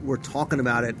we're talking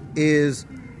about it, is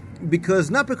because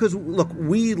look,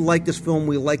 we like this film,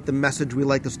 we like the message, we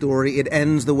like the story. It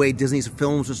ends the way Disney's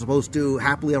films are supposed to,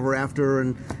 happily ever after,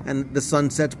 and the sun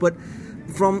sets. But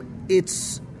from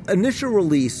its initial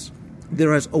release,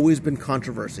 there has always been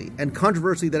controversy, and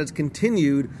controversy that has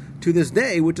continued to this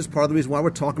day, which is part of the reason why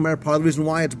we're talking about it, part of the reason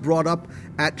why it's brought up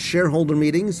at shareholder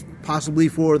meetings, possibly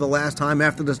for the last time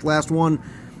after this last one.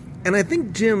 And I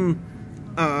think, Jim,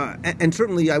 and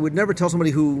certainly I would never tell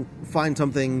somebody who finds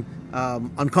something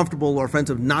uncomfortable or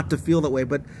offensive not to feel that way,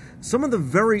 but some of the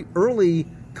very early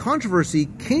controversy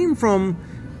came from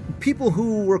people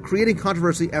who were creating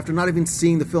controversy after not even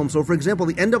seeing the film. So, for example,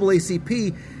 the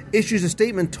NAACP issues a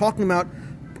statement talking about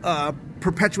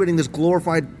perpetuating this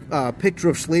glorified picture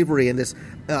of slavery and this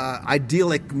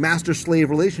idyllic master-slave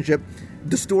relationship,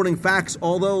 distorting facts,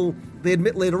 although they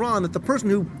admit later on that the person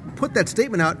who put that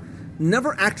statement out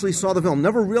never actually saw the film,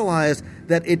 never realized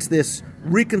that it's this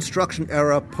Reconstruction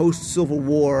era, post-Civil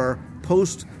War,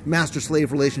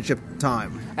 post-master-slave relationship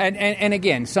time. And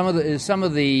again, some of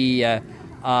the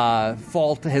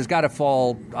fault has got to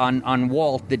fall on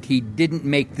Walt, that he didn't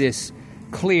make this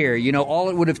clear. All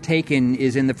it would have taken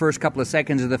is in the first couple of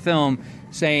seconds of the film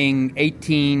saying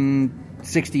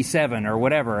 1867 or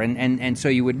whatever, and so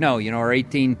you would know, or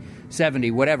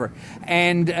 1870, whatever.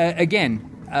 And again,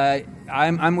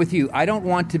 I'm with you. I don't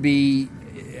want to be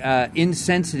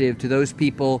insensitive to those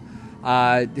people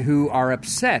who are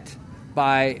upset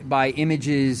by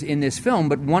images in this film.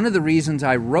 But one of the reasons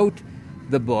I wrote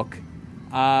the book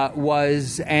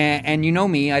was, and you know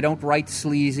me, I don't write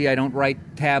sleazy, I don't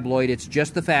write tabloid. It's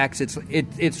just the facts.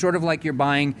 It's sort of like you're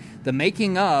buying the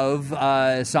making of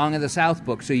Song of the South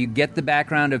book. So you get the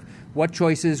background of what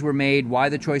choices were made, why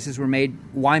the choices were made,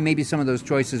 why maybe some of those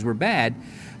choices were bad.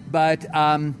 But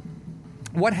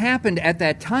what happened at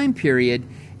that time period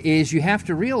is, you have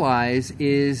to realize,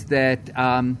 is that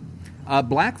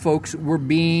black folks were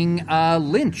being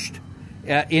lynched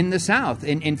in the South.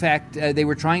 In fact, they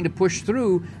were trying to push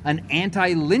through an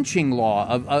anti-lynching law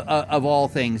of all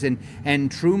things,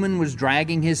 and Truman was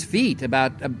dragging his feet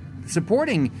about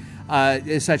supporting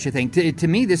such a thing. To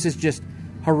me, this is just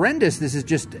horrendous. This is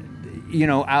just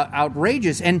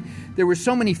outrageous. And there were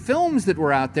so many films that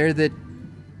were out there that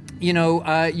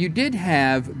you did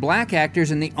have black actors,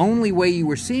 and the only way you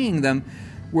were seeing them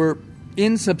were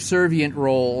in subservient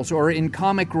roles or in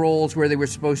comic roles where they were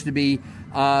supposed to be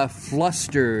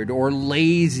flustered or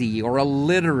lazy or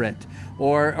illiterate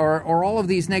or all of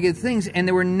these negative things, and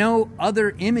there were no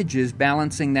other images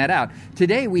balancing that out.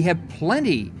 Today we have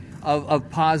plenty of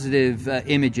positive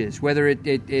images, whether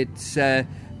it's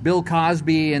Bill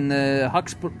Cosby and the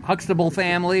Huxtable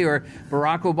family, or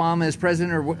Barack Obama as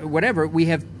president, or whatever. We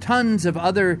have tons of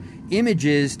other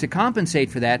images to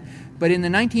compensate for that. But in the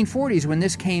 1940s, when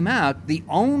this came out, the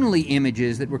only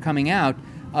images that were coming out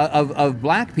of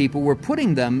black people were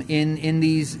putting them in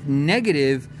these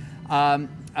negative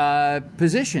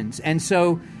positions. And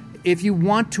so, if you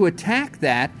want to attack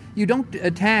that, you don't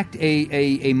attack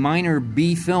a minor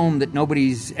B film that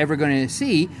nobody's ever going to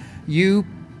see. You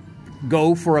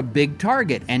go for a big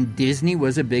target, and Disney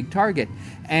was a big target.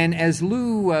 And as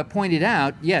Lou pointed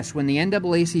out, yes, when the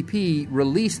NAACP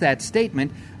released that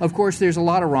statement, of course, there's a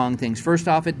lot of wrong things. First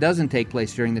off, it doesn't take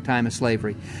place during the time of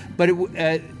slavery. But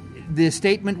the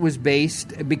statement was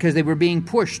based, because they were being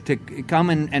pushed to come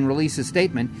and release a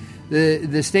statement,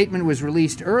 the statement was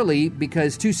released early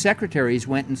because 2 secretaries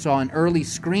went and saw an early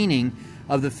screening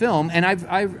of the film. And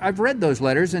I've read those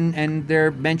letters, and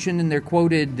they're mentioned and they're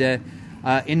quoted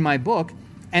in my book.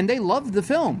 And they loved the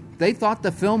film. They thought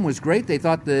the film was great. They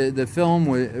thought the film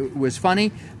was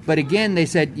funny. But again, they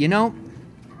said,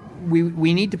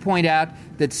 we need to point out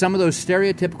that some of those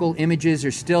stereotypical images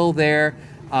are still there.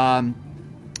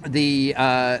 The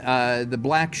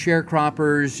black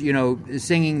sharecroppers,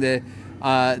 singing the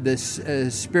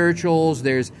spirituals.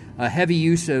 There's a heavy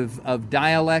use of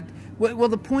dialect. Well,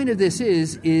 the point of this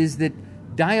is that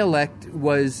dialect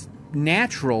was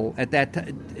natural at that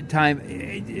time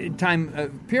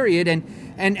period, and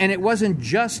it wasn't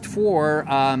just for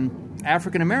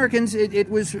African Americans. It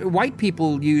was white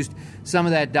people used some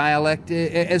of that dialect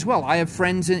as well. I have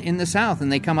friends in the South,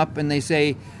 and they come up and they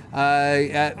say,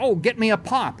 "Oh, get me a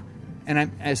pop," and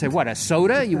I say, "What, a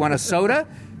soda? You want a soda?"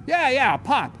 Yeah, a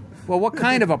pop. Well, what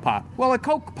kind of a pop? Well, a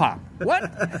Coke pop. What?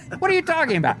 What are you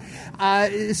talking about?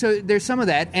 So there's some of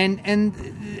that, and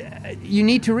you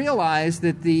need to realize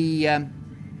that the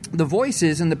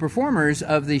voices and the performers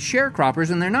of the sharecroppers,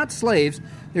 and they're not slaves,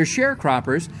 they're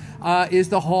sharecroppers, is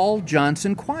the Hall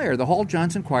Johnson Choir. The Hall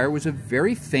Johnson Choir was a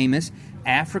very famous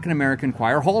African-American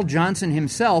choir. Hall Johnson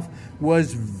himself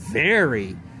was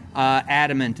very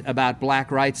adamant about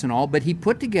black rights and all, but he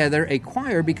put together a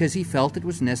choir because he felt it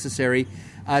was necessary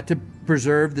to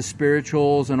preserve the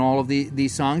spirituals and all of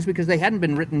these songs, because they hadn't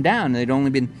been written down. They'd only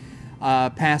been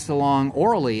passed along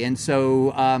orally. And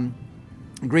so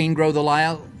Green Grow the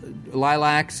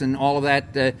Lilacs and all of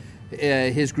that,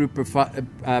 his group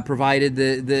provided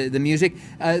the music.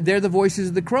 They're the voices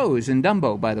of the Crows in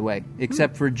Dumbo, by the way,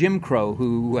 except for Jim Crow,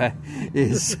 who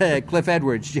is Cliff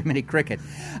Edwards, Jiminy Cricket.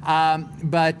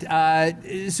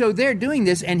 So they're doing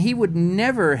this, and he would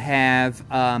never have...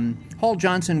 Hall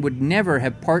Johnson would never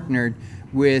have partnered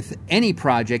with any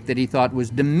project that he thought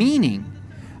was demeaning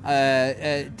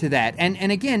to that.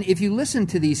 And again, if you listen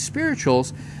to these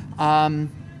spirituals,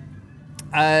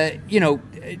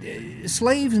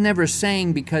 slaves never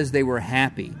sang because they were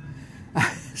happy.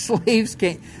 Slaves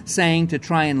sang to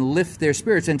try and lift their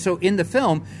spirits. And so in the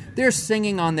film, they're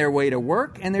singing on their way to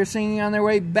work, and they're singing on their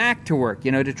way back to work,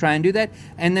 to try and do that.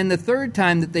 And then the third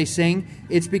time that they sing,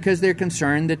 it's because they're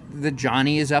concerned that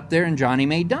Johnny is up there and Johnny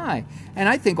may die. And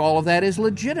I think all of that is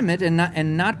legitimate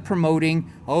and not promoting,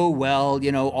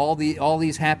 all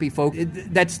these happy folk.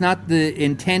 That's not the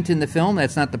intent in the film.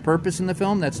 That's not the purpose in the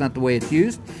film. That's not the way it's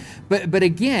used. But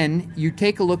again, you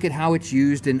take a look at how it's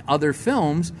used in other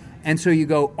films, and so you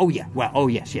go,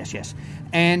 yes.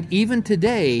 And even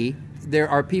today, there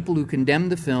are people who condemn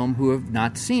the film who have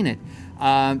not seen it.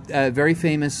 A very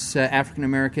famous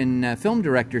African-American film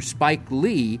director, Spike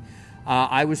Lee,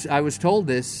 I was told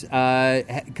this,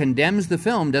 condemns the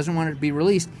film, doesn't want it to be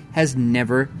released, has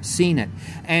never seen it.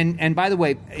 And by the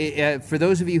way, for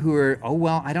those of you who are,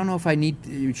 I don't know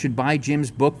if should buy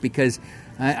Jim's book because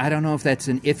I don't know if that's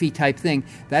an iffy type thing.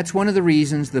 That's one of the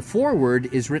reasons the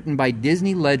foreword is written by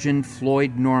Disney legend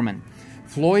Floyd Norman.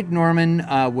 Floyd Norman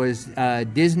was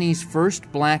Disney's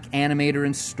first black animator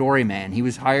and storyman. He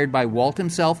was hired by Walt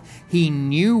himself. He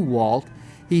knew Walt.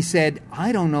 He said,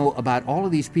 I don't know about all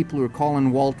of these people who are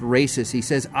calling Walt racist. He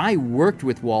says, I worked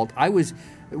with Walt.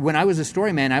 When I was a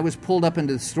storyman, I was pulled up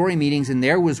into the story meetings, and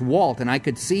there was Walt, and I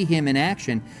could see him in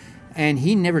action. And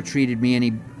he never treated me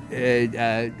any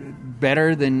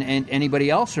better than anybody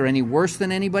else or any worse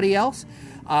than anybody else.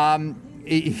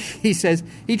 He says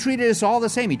he treated us all the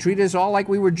same. He treated us all like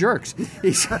we were jerks.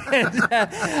 He said,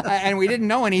 and we didn't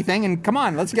know anything. And come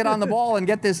on, let's get on the ball and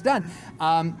get this done.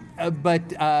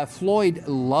 But Floyd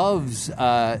loves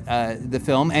the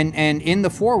film, and in the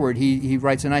foreword, he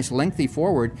writes a nice lengthy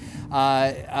foreword.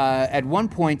 At one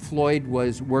point, Floyd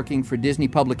was working for Disney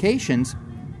Publications.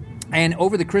 And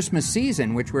over the Christmas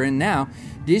season, which we're in now,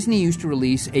 Disney used to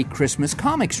release a Christmas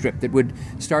comic strip that would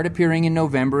start appearing in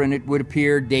November, and it would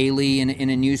appear daily in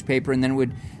a newspaper, and then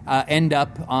would end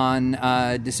up on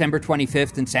December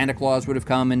 25th, and Santa Claus would have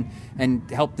come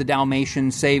and helped the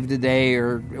Dalmatians save the day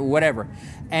or whatever.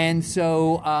 And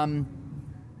so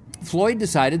Floyd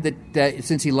decided that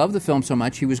since he loved the film so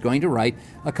much, he was going to write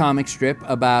a comic strip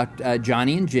about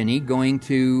Johnny and Ginny going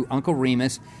to Uncle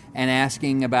Remus and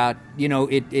asking about,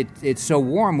 it's so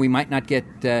warm we might not get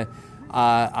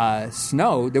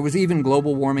snow. There was even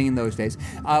global warming in those days.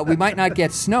 We might not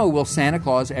get snow. Will Santa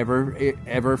Claus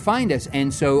ever find us?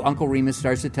 And so Uncle Remus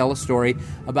starts to tell a story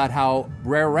about how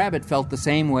Brer Rabbit felt the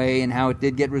same way and how it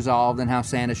did get resolved and how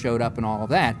Santa showed up and all of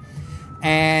that.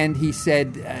 And he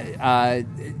said,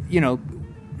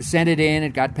 sent it in.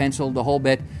 It got penciled, the whole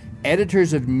bit.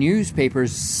 Editors of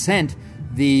newspapers sent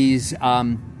these,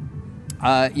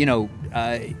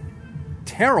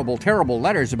 terrible, terrible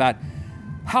letters about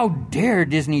how dare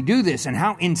Disney do this and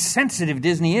how insensitive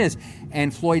Disney is.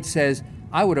 And Floyd says,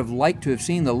 I would have liked to have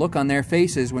seen the look on their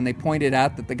faces when they pointed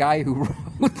out that the guy who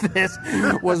wrote this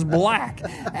was black.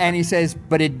 And he says,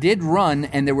 but it did run,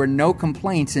 and there were no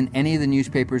complaints in any of the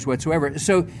newspapers whatsoever.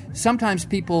 So sometimes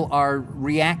people are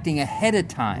reacting ahead of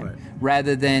time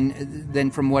rather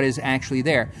than from what is actually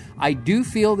there. I do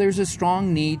feel there's a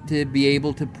strong need to be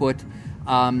able to put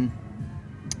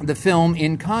the film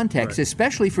in context,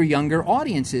 especially for younger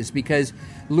audiences, because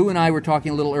Lou and I were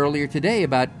talking a little earlier today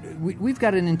about we've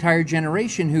got an entire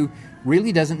generation who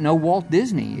really doesn't know Walt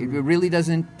Disney, really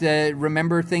doesn't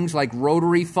remember things like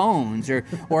rotary phones or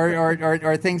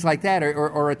things like that,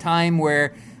 or a time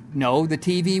where the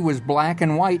TV was black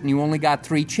and white and you only got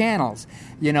 3 channels.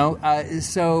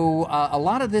 So a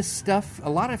lot of this stuff, a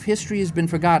lot of history has been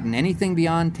forgotten. Anything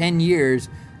beyond 10 years,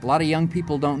 a lot of young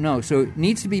people don't know. So it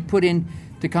needs to be put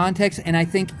into context, and I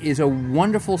think is a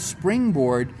wonderful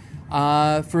springboard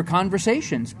for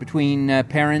conversations between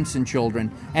parents and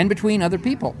children and between other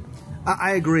people.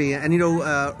 I agree. And,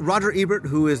 Roger Ebert,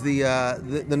 who is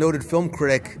the noted film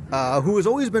critic, who has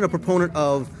always been a proponent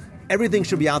of everything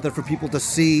should be out there for people to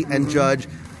see and judge.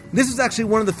 This is actually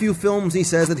one of the few films, he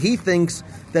says, that he thinks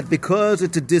that because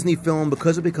it's a Disney film,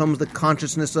 because it becomes the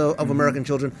consciousness of American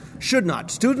children, should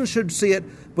not. Students should see it,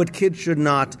 but kids should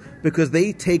not, because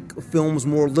they take films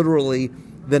more literally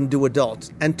than do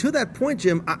adults. And to that point,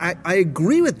 Jim, I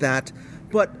agree with that,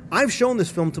 but I've shown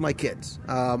this film to my kids.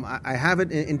 I have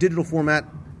it in digital format.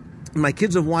 My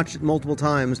kids have watched it multiple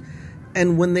times,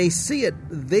 and when they see it,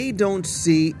 they don't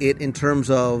see it in terms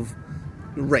of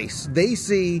race. They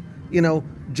see,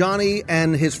 Johnny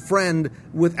and his friend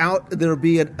without there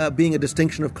being a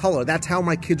distinction of color. That's how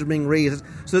my kids are being raised.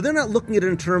 So they're not looking at it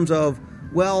in terms of,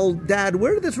 well, Dad,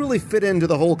 where did this really fit into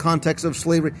the whole context of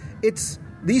slavery? It's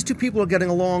these two people are getting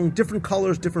along, different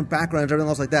colors, different backgrounds, everything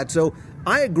else like that. So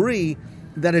I agree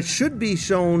that it should be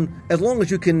shown as long as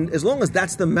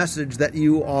that's the message that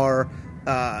you are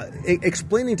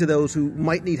explaining to those who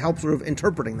might need help sort of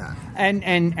interpreting that.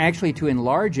 And actually, to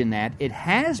enlarge in that, it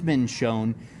has been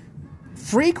shown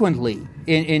frequently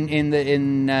in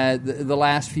the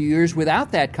last few years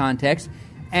without that context,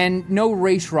 and no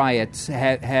race riots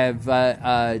have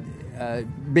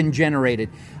been generated.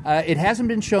 It hasn't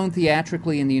been shown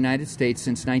theatrically in the United States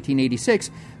since 1986,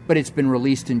 but it's been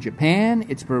released in Japan,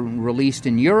 it's been released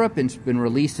in Europe, it's been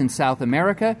released in South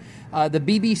America. The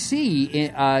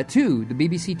BBC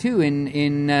too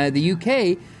in the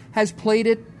UK has played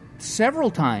it several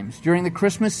times during the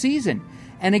Christmas season.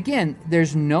 And again,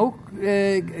 there's no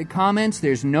comments,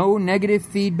 there's no negative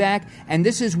feedback, and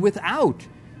this is without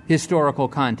historical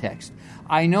context.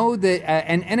 I know that,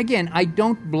 and again, I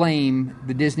don't blame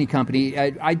the Disney company.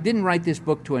 I didn't write this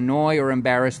book to annoy or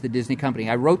embarrass the Disney company.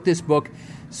 I wrote this book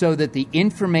so that the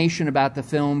information about the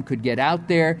film could get out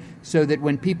there, so that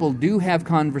when people do have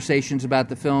conversations about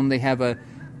the film, they have a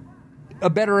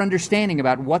better understanding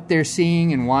about what they're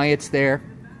seeing and why it's there,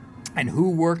 and who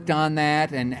worked on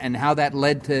that, and how that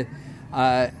led to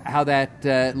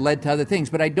other things.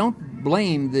 But I don't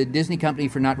blame the Disney company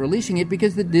for not releasing it,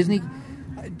 because the Disney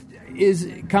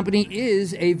company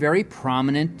is a very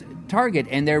prominent target,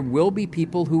 and there will be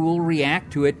people who will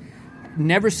react to it,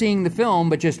 never seeing the film,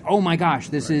 but just, oh my gosh,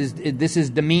 this is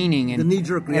demeaning, and the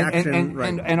knee-jerk reaction,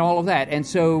 and all of that. And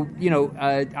so,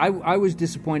 I was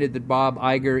disappointed that Bob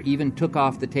Iger even took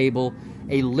off the table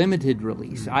a limited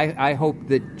release. I hope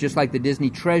that, just like the Disney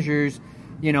Treasures,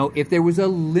 if there was a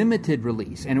limited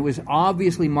release and it was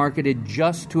obviously marketed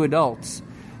just to adults,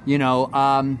 would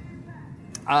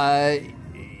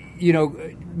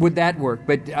that work?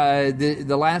 But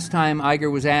the last time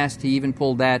Iger was asked, he even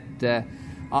pulled that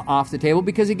off the table,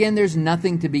 because again, there's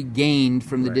nothing to be gained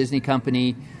from the Disney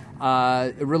company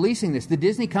releasing this. The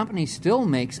Disney company still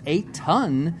makes a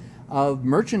ton of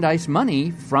merchandise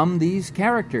money from these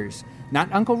characters. Not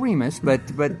Uncle Remus, but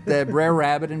Brer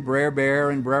Rabbit and Brer Bear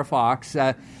and Brer Fox.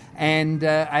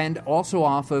 and also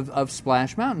off of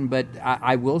Splash Mountain. But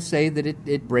I will say that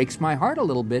it breaks my heart a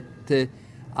little bit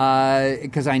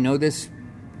because I know this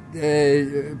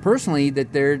personally,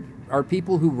 that there are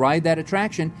people who ride that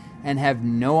attraction and have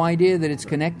no idea that it's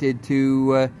connected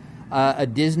to a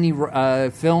Disney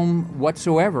film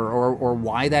whatsoever, or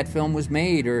why that film was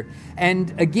made.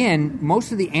 And again,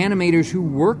 most of the animators who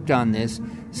worked on this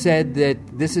said that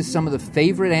this is some of the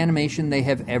favorite animation they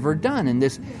have ever done. And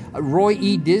this Roy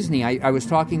E. Disney, I was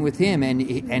talking with him, and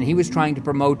he was trying to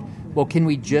promote, well, can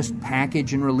we just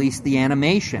package and release the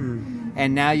animation?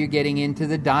 And now you're getting into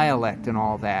the dialect and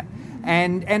all that.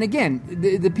 And again,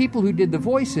 the people who did the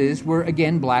voices were,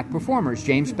 again, black performers.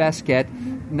 James Baskett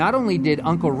not only did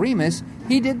Uncle Remus,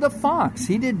 he did the Fox.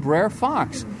 He did Brer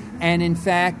Fox. And in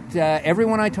fact,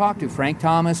 everyone I talked to, Frank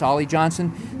Thomas, Ollie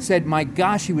Johnson, said, my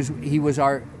gosh, he was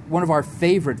one of our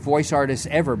favorite voice artists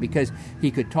ever, because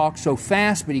he could talk so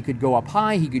fast, but he could go up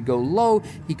high, he could go low,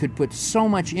 he could put so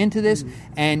much into this,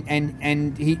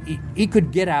 and he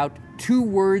could get out 2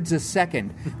 words a second,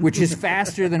 which is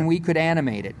faster than we could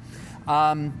animate it.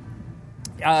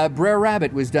 Brer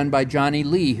Rabbit was done by Johnny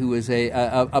Lee, who is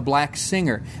a black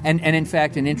singer. And in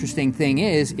fact, an interesting thing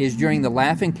is during the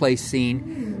Laughing Place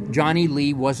scene, Johnny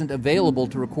Lee wasn't available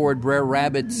to record Brer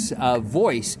Rabbit's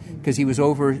voice because he was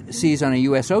overseas on a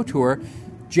USO tour.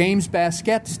 James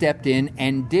Baskett stepped in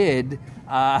and did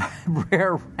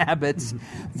Brer Rabbit's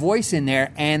voice in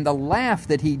there, and the laugh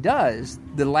that he does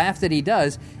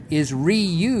is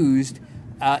reused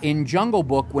in Jungle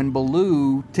Book when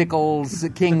Baloo tickles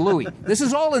King Louie. This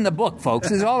is all in the book, folks.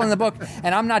 This is all in the book,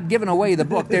 and I'm not giving away the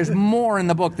book. There's more in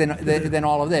the book than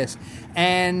all of this.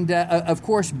 And, of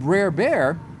course, Brer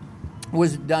Bear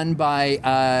was done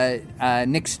by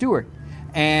Nick Stewart.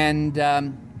 And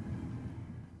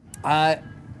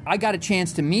I got a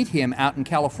chance to meet him out in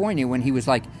California when he was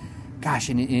like, gosh,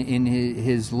 in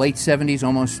his late 70s,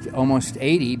 almost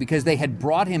 80, because they had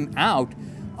brought him out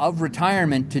of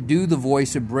retirement to do the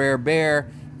voice of Brer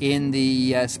Bear in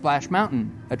the Splash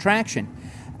Mountain attraction.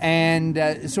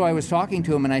 And so I was talking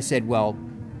to him, and I said, well,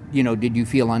 did you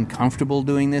feel uncomfortable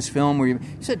doing this film?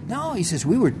 He said, no. He says,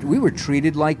 we were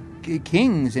treated like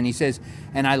kings. And he says,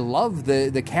 and I love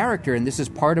the character, and this is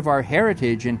part of our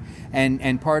heritage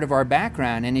and part of our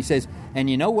background. And he says, and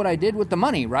you know what I did with the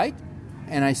money, right?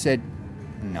 And I said,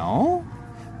 no.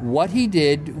 What he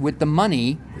did with the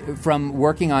money from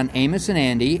working on Amos and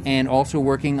Andy and also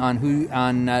working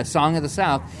on Song of the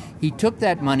South, he took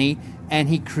that money and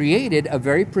he created a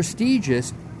very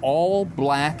prestigious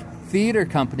all-black theater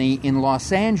company in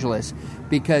Los Angeles,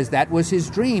 because that was his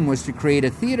dream, was to create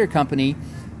a theater company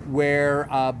where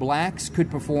blacks could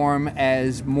perform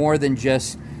as more than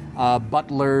just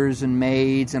butlers and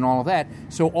maids and all of that.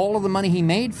 So all of the money he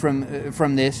made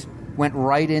from this went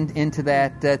right into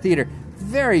that theater.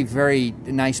 Very, very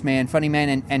nice man, funny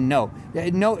man, and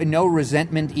no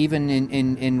resentment even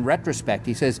in retrospect.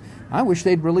 He says, I wish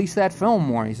they'd release that film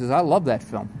more. He says, I love that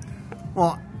film.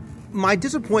 Well, my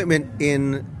disappointment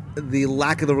in the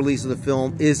lack of the release of the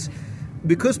film is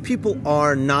because people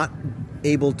are not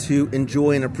able to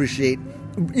enjoy and appreciate,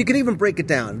 you can even break it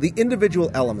down, the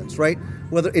individual elements, right?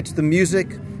 Whether it's the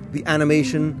music, the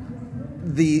animation,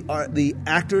 the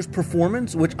actor's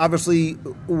performance, which obviously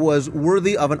was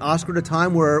worthy of an Oscar at a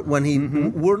time when he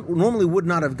normally would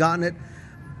not have gotten it.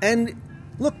 And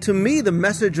look, to me, the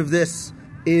message of this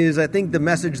is, I think, the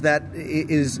message that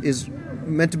is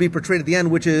meant to be portrayed at the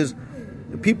end, which is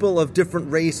people of different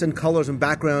race and colors and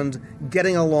backgrounds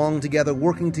getting along together,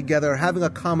 working together, having a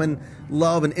common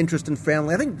love and interest in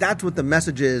family. I think that's what the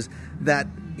message is that,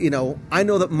 I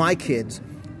know that my kids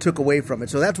took away from it.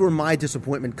 So that's where my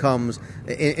disappointment comes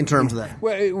in terms of that.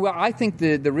 Well, I think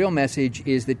the real message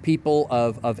is that people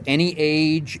of any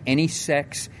age, any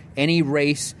sex, any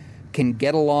race can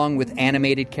get along with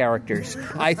animated characters.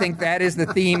 I think that is the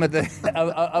theme of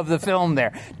the film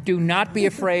there. Do not be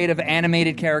afraid of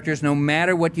animated characters, no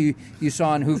matter what you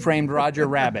saw in Who Framed Roger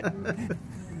Rabbit.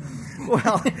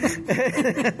 Well,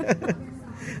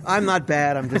 I'm not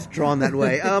bad. I'm just drawn that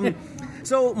way.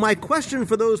 So my question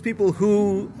for those people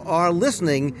who are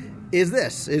listening is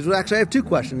this. Actually, I have 2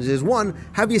 questions. Is one,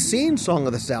 have you seen Song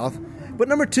of the South? But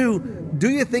number 2, do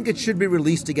you think it should be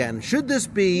released again? Should this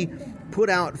be put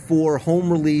out for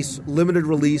home release, limited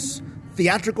release,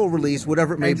 theatrical release,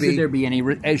 whatever it may be?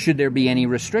 Should there be any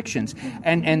restrictions?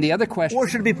 And the other question, or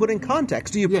should it be put in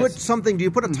context? Do you put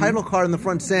a title card in the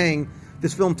front saying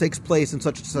this film takes place in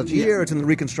such and such a year, it's in the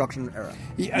Reconstruction era?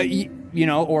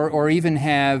 Or even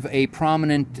have a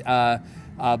prominent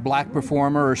black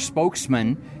performer or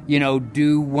spokesman,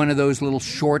 do one of those little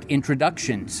short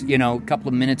introductions, a couple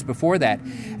of minutes before that.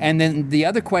 And then the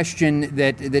other question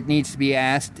that needs to be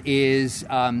asked is,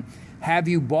 have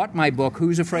you bought my book,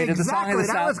 Who's Afraid of the Song of the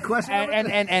South? Was question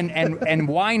and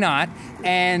why not?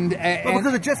 And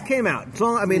because it just came out. The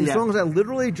Song of the South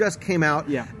literally just came out.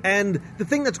 Yeah. And the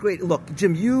thing that's great, look,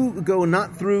 Jim, you go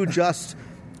not through just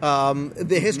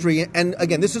the history, and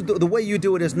again, this is the way you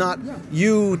do it is not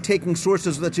you taking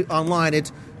sources that online.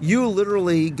 It's you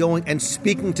literally going and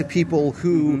speaking to people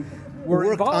who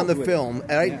worked on the film.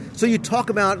 Right? Yeah. So you talk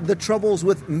about the troubles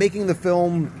with making the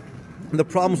film, the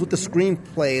problems with the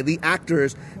screenplay, the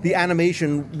actors, the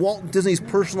animation, Walt Disney's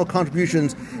personal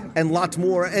contributions, and lots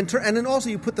more. And then also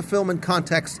you put the film in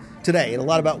context today, and a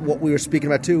lot about what we were speaking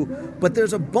about too. But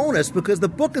there's a bonus because the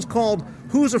book is called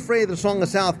Who's Afraid of the Song of the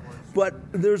South, but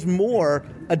there's more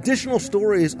additional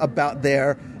stories about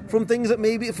there from things that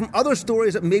from other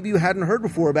stories that maybe you hadn't heard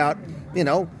before about,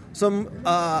 some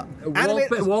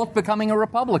Walt becoming a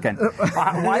Republican.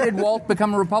 Why did Walt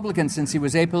become a Republican since he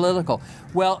was apolitical?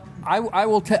 Well, I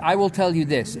will tell you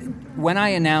this. When I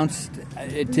announced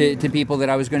to people that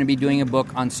I was going to be doing a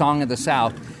book on Song of the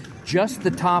South, just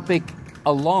the topic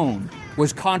alone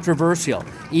was controversial.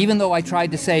 Even though I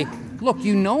tried to say, look,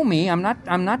 you know me. I'm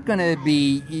not going to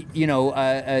be,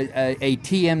 a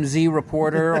TMZ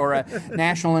reporter or a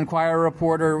National Enquirer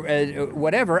reporter,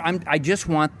 whatever. I just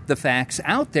want the facts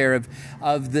out there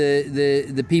of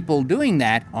the people doing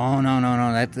that. Oh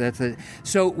no. That's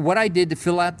So what I did to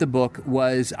fill out the book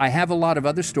was I have a lot of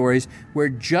other stories where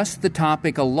just the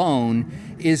topic alone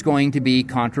is going to be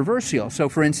controversial. So,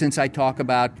 for instance, I talk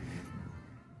about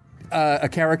a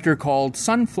character called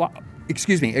Sunflower.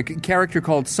 A character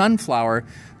called Sunflower,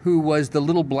 who was the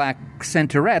little black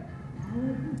centauret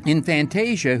in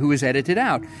Fantasia, who was edited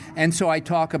out. And so I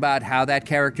talk about how that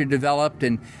character developed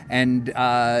and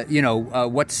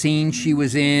what scene she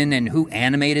was in and who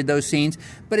animated those scenes.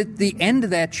 But at the end of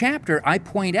that chapter, I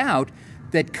point out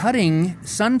that cutting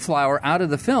Sunflower out of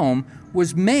the film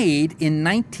was made in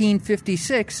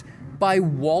 1956 by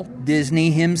Walt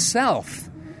Disney himself.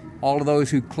 All of those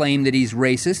who claim that he's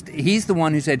racist, he's the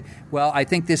one who said, well, I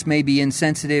think this may be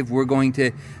insensitive. We're going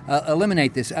to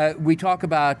eliminate this. We talk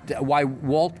about why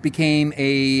Walt became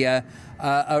a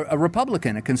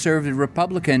Republican, a conservative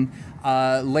Republican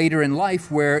later in life,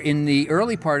 where in the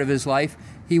early part of his life,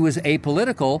 he was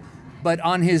apolitical. But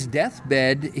on his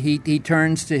deathbed, he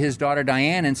turns to his daughter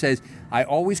Diane and says, I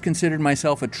always considered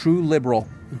myself a true liberal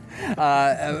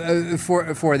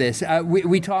for this.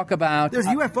 We talk about... There's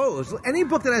UFOs. Any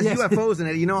book that has UFOs in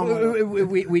it,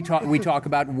 we talk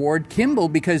about Ward Kimball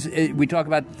because we talk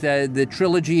about the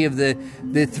trilogy of the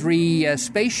three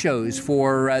space shows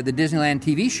for the Disneyland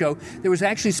TV show. There was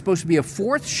actually supposed to be a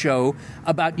fourth show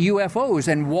about UFOs,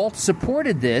 and Walt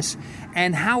supported this,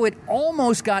 and how it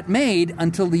almost got made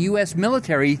until the U.S.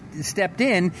 military stepped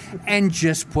in and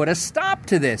just put a stop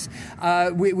to this.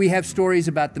 We have stories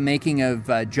about the making of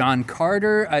John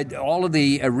Carter, all of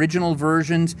the original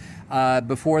versions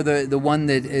before the one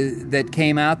that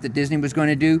came out that Disney was going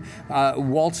to do.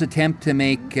 Walt's attempt to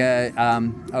make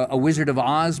a Wizard of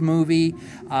Oz movie.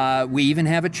 We even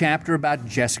have a chapter about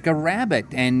Jessica Rabbit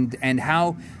and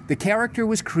how the character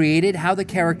was created, how the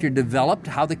character developed,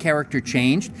 how the character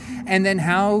changed, and then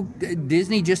how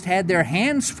Disney just had their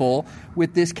hands full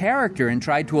with this character and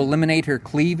tried to eliminate her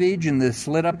cleavage and the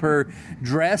slit up her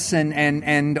dress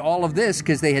and all of this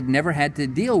because they had never had to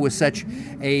deal with such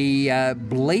a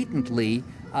blatantly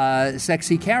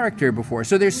sexy character before.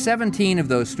 So there's 17 of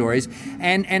those stories.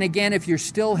 And again, if you're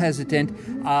still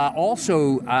hesitant,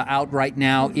 also out right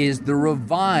now is the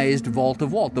revised Vault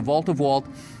of Walt. The Vault of Walt,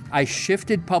 I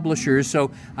shifted publishers,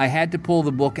 so I had to pull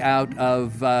the book out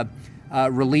of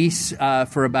release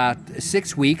for about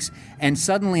 6 weeks, and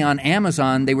suddenly on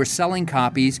Amazon they were selling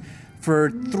copies for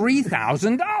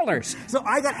 $3,000. So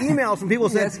I got emails from people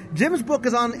who said, Jim's book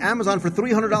is on Amazon for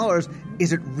 $300.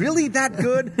 Is it really that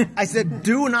good? I said,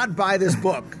 do not buy this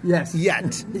book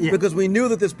yet, because we knew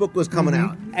that this book was coming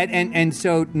out. And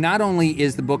so not only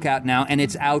is the book out now, and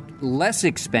it's out less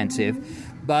expensive,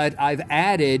 but I've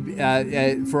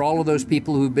added, for all of those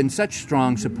people who've been such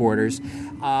strong supporters,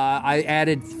 I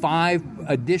added 5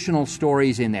 additional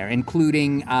stories in there,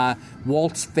 including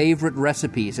Walt's favorite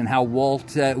recipes and how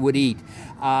Walt would eat.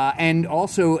 And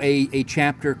also a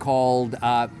chapter called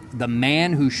The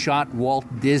Man Who Shot Walt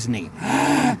Disney,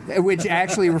 which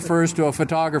actually refers to a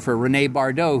photographer, Rene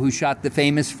Bardot, who shot the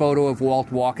famous photo of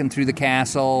Walt walking through the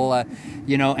castle,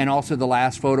 and also the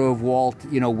last photo of Walt,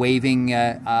 waving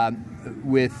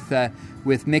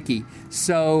with Mickey.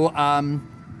 So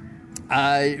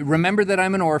remember that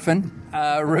I'm an orphan.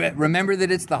 Remember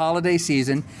that it's the holiday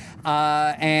season.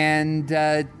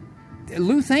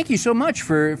 Lou, thank you so much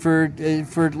for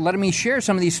letting me share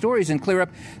some of these stories and clear up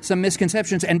some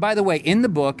misconceptions. And by the way, in the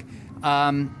book,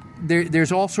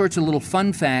 there's all sorts of little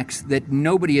fun facts that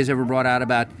nobody has ever brought out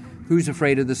about Who's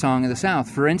Afraid of the Song of the South.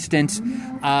 For instance,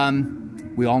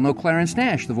 we all know Clarence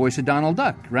Nash, the voice of Donald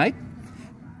Duck, right?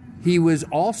 He was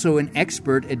also an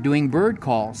expert at doing bird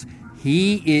calls.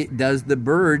 He does the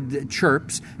bird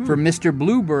chirps for Mr.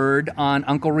 Bluebird on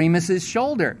Uncle Remus's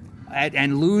shoulder.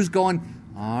 And Lou's going,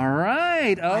 all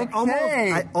right,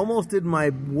 okay. I almost did my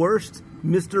worst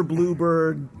Mr.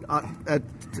 Bluebird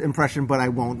impression, but I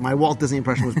won't. My Walt Disney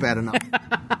impression was bad enough.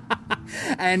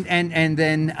 and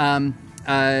then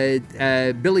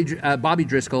Bobby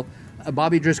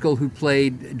Driscoll, who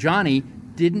played Johnny,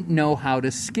 didn't know how to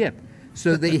skip.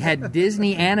 So they had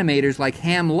Disney animators like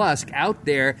Ham Lusk out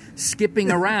there skipping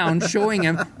around, showing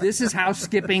him this is how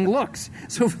skipping looks.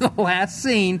 So for the last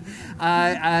scene,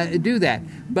 do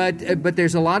that. But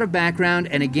there's a lot of background,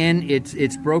 and again,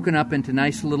 it's broken up into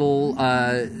nice little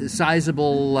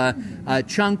sizable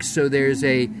chunks. So there's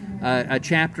a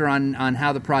chapter on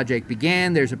how the project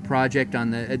began. There's a chapter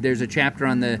on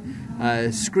the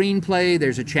screenplay.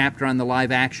 There's a chapter on the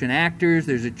live action actors.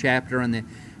 There's a chapter on the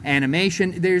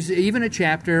animation. There's even a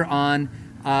chapter on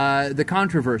the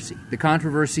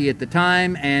controversy at the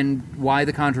time, and why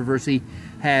the controversy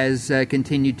has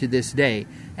continued to this day.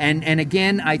 And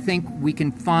again, I think we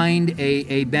can find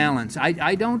a balance.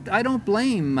 I don't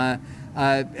blame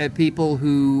people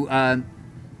who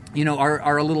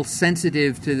are a little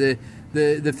sensitive to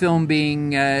the film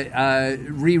being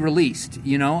re-released.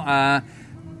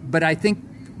 But I think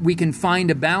we can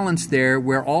find a balance there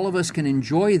where all of us can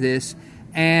enjoy this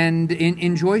and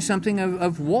enjoy something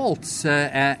of Walt's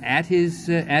at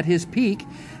his peak,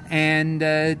 and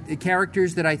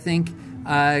characters that I think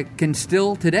can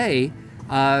still today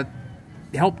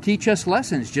help teach us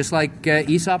lessons, just like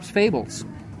Aesop's fables.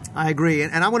 I agree,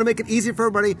 and I want to make it easy for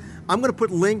everybody. I'm going to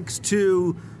put links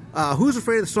to Who's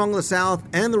Afraid of the Song of the South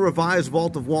and the revised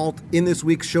Vault of Walt in this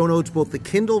week's show notes, both the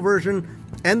Kindle version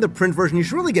and the print version. You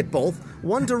should really get both.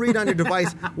 One to read on your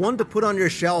device, one to put on your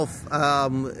shelf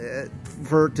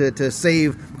to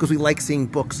save, because we like seeing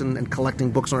books and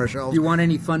collecting books on our shelves. Do you want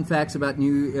any fun facts about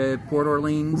New Port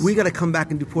Orleans? We got to come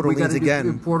back and do Port Orleans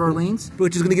again. Port Orleans?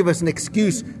 Which is going to give us an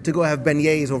excuse to go have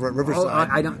beignets over at Riverside.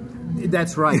 I don't...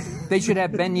 That's right. They should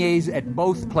have beignets at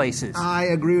both places. I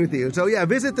agree with you. So, yeah,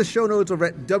 visit the show notes over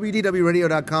at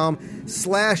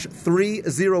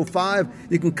wdwradio.com/305.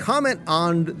 You can comment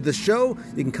on the show.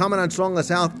 You can comment on Song of the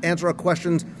South, answer our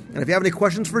questions. And if you have any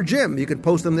questions for Jim, you can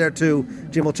post them there, too.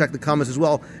 Jim will check the comments as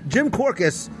well. Jim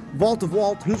Korkis, Vault of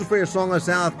Walt, Who's Afraid of Song of the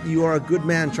South? You are a good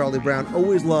man, Charlie Brown.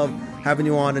 Always love having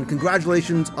you on. And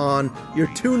congratulations on your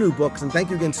 2 new books. And thank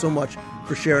you again so much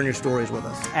for sharing your stories with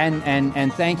us.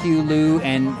 And thank you, Lou,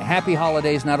 and happy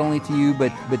holidays not only to you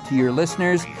but to your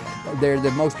listeners. They're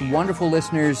the most wonderful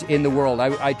listeners in the world.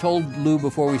 I told Lou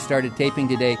before we started taping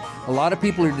today, a lot of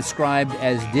people are described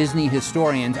as Disney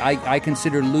historians. I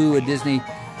consider Lou a Disney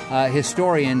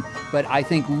historian, but I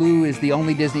think Lou is the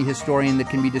only Disney historian that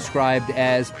can be described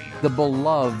as the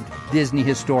beloved Disney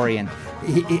historian.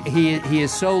 He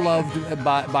is so loved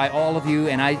by all of you,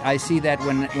 and I see that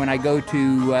when I go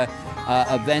to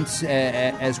events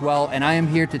as well. And I am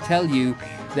here to tell you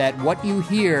that what you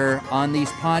hear on these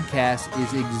podcasts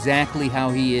is exactly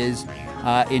how he is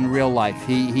in real life.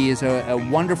 He is a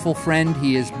wonderful friend.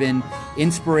 He has been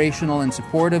inspirational and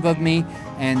supportive of me.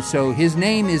 And so his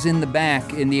name is in the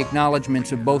back in the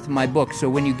acknowledgments of both of my books. So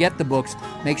when you get the books,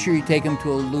 make sure you take them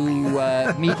to a Lou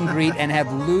meet and greet and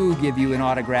have Lou give you an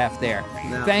autograph there.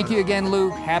 Thank you again, Lou.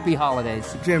 Happy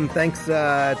holidays. Jim, thanks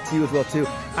to you as well, too.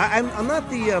 I'm not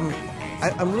the...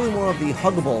 I'm really more of the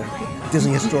huggable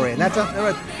Disney historian.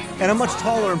 And I'm much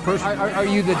taller in person. Are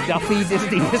you the Duffy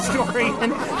Disney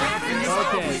historian?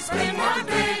 Okay.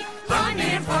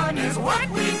 Fun is what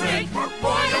we think. Boy,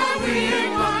 are we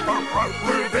in luck.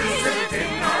 We're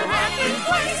visiting our laughing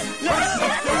place.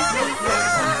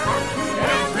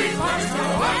 Everybody's a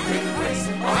laughing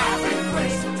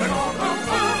place to go the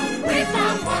fun. We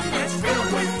found one that's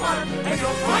filled with fun, and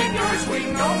you'll find yours we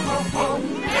know the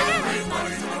home.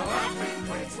 Everybody's a laughing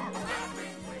place.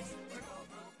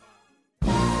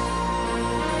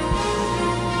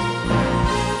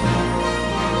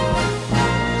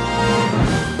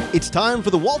 It's time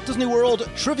for the Walt Disney World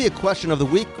Trivia Question of the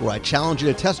Week, where I challenge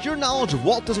you to test your knowledge of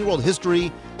Walt Disney World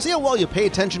history, see how well you pay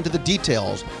attention to the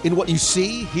details in what you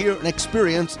see, hear, and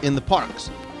experience in the parks.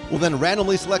 We'll then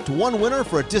randomly select one winner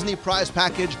for a Disney prize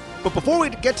package. But before we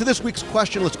get to this week's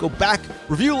question, let's go back,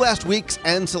 review last week's,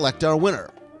 and select our winner.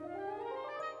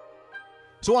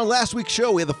 So on last week's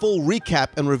show, we had the full recap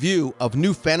and review of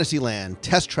New Fantasyland,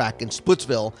 Test Track in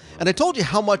Splitsville, and I told you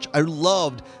how much I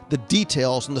loved the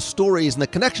details and the stories and the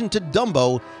connection to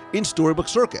Dumbo in Storybook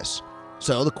Circus.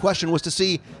 So the question was to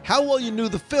see how well you knew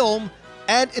the film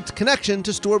and its connection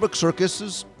to Storybook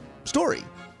Circus's story.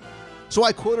 So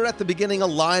I quoted at the beginning a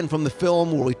line from the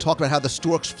film where we talked about how the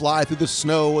storks fly through the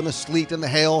snow and the sleet and the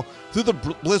hail, through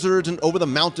the blizzards and over the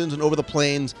mountains and over the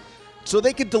plains, so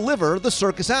they could deliver the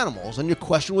circus animals. And your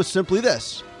question was simply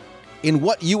this: in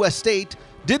what U.S. state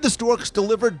did the storks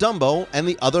deliver Dumbo and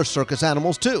the other circus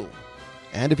animals to?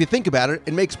 And if you think about it,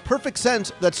 it makes perfect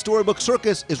sense that Storybook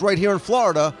Circus is right here in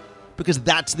Florida, because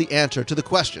that's the answer to the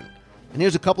question. And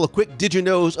here's a couple of quick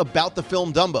did-you-knows about the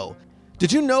film Dumbo.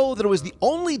 Did you know that it was the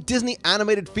only Disney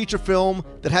animated feature film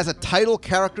that has a title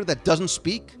character that doesn't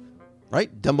speak?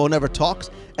 Right? Dumbo never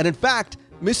talks. And in fact,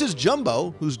 Mrs.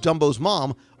 Jumbo, who's Dumbo's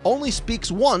mom, only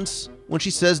speaks once when she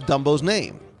says Dumbo's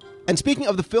name. And speaking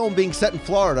of the film being set in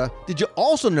Florida, did you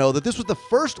also know that this was the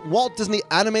first Walt Disney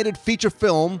animated feature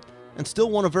film, and still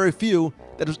one of very few,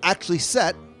 that was actually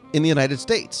set in the United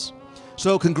States?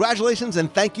 So congratulations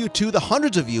and thank you to the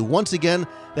hundreds of you, once again,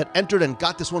 that entered and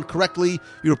got this one correctly.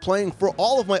 You were playing for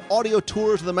all of my audio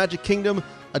tours of the Magic Kingdom,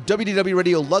 a WDW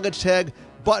Radio luggage tag,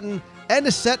 button, and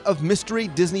a set of mystery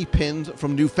Disney pins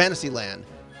from New Fantasyland.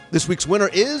 This week's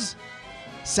winner is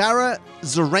Sarah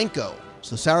Zarenko.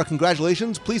 So Sarah,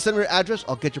 congratulations. Please send me your address.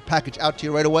 I'll get your package out to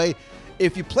you right away.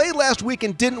 If you played last week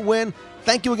and didn't win,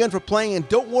 thank you again for playing, and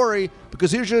don't worry,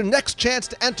 because here's your next chance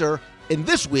to enter in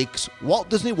this week's Walt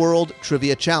Disney World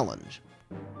Trivia Challenge.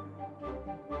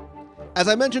 As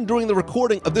I mentioned during the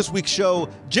recording of this week's show,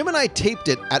 Jim and I taped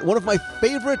it at one of my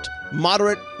favorite,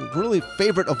 moderate, really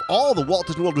favorite of all the Walt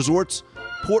Disney World resorts,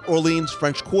 Port Orleans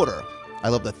French Quarter. I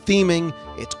love the theming.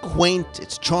 It's quaint,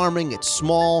 it's charming, it's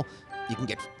small. You can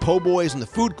get po' boys in the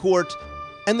food court.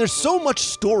 And there's so much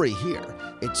story here.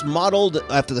 It's modeled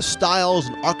after the styles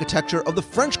and architecture of the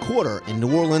French Quarter in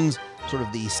New Orleans, sort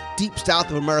of the deep south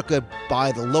of America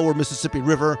by the lower Mississippi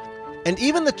River. And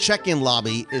even the check-in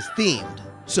lobby is themed.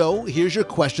 So here's your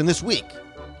question this week.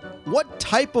 What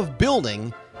type of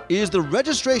building is the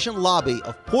registration lobby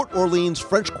of Port Orleans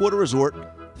French Quarter Resort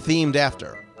themed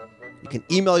after? You can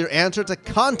email your answer to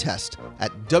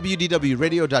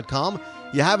contest@wdwradio.com.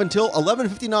 You have until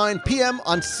 11:59 p.m.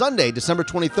 on Sunday, December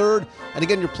 23rd. And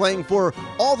again, you're playing for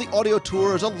all the audio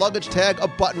tours, a luggage tag, a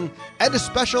button, and a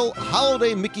special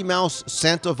holiday Mickey Mouse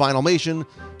Santa Vinylmation.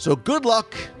 So good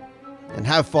luck and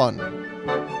have fun.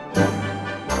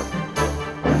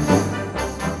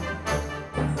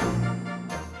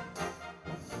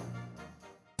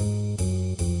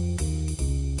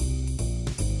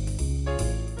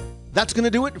 That's going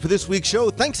to do it for this week's show.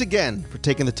 Thanks again for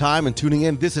taking the time and tuning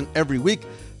in this and every week.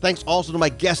 Thanks also to my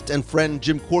guest and friend,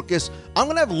 Jim Korkis. I'm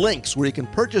going to have links where you can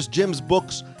purchase Jim's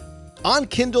books on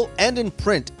Kindle and in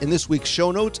print in this week's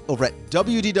show notes over at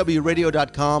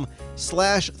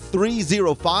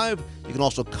wdwradio.com/305. You can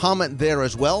also comment there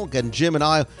as well. Again, Jim and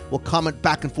I will comment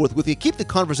back and forth with you. Keep the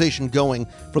conversation going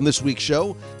from this week's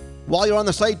show. While you're on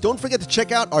the site, don't forget to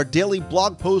check out our daily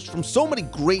blog posts from so many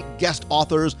great guest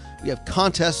authors. We have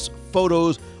contests,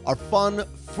 photos, our fun,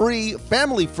 free,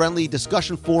 family-friendly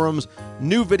discussion forums,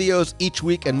 new videos each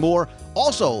week, and more.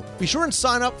 Also, be sure and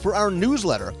sign up for our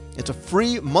newsletter. It's a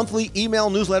free monthly email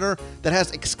newsletter that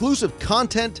has exclusive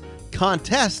content,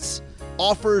 contests,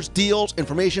 offers, deals,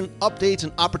 information, updates,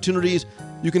 and opportunities.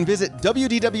 You can visit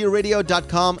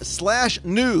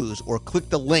wdwradio.com/news or click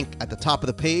the link at the top of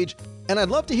the page. And I'd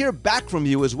love to hear back from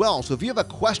you as well. So if you have a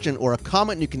question or a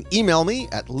comment, you can email me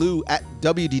at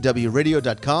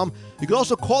lou@wdwradio.com. You can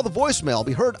also call the voicemail,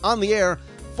 be heard on the air,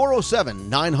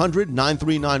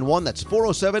 407-900-9391. That's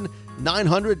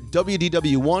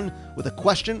 407-900-WDW1 with a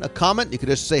question, a comment. You could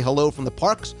just say hello from the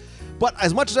parks. But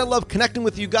as much as I love connecting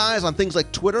with you guys on things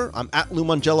like Twitter, I'm at Lou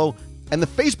Mangello, and the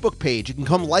Facebook page, you can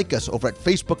come like us over at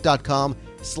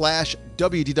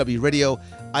facebook.com/WDW Radio.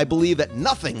 I believe that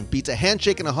nothing beats a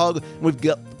handshake and a hug. We've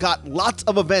got lots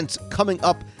of events coming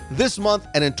up this month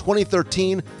and in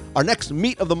 2013. Our next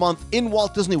meet of the month in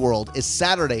Walt Disney World is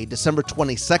Saturday, December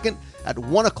 22nd at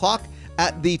 1 o'clock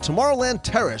at the Tomorrowland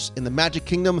Terrace in the Magic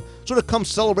Kingdom. Sort of come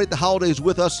celebrate the holidays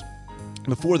with us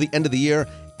before the end of the year.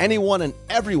 Anyone and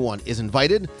everyone is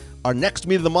invited. Our next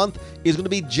meet of the month is going to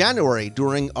be January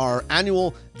during our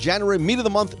annual January meet of the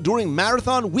month during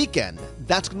Marathon Weekend.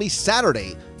 That's going to be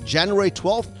Saturday, January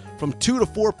 12th from 2 to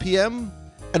 4 p.m.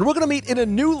 And we're going to meet in a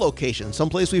new location,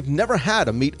 someplace we've never had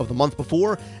a meet of the month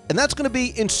before, and that's going to be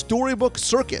in Storybook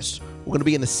Circus. We're going to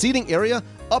be in the seating area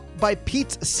up by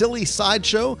Pete's Silly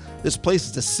Sideshow. This place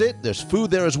is to sit. There's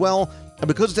food there as well. And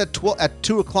because it's at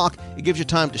 2 o'clock, it gives you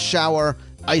time to shower,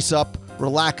 ice up,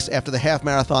 relax after the half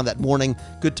marathon that morning.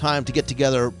 Good time to get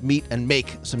together, meet, and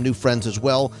make some new friends as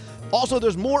well. Also,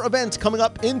 there's more events coming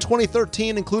up in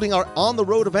 2013, including our On the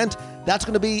Road event. That's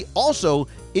going to be also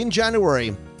in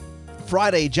January.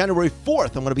 Friday, January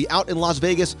 4th, I'm going to be out in Las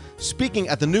Vegas speaking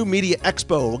at the New Media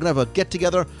Expo. We're going to have a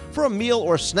get-together for a meal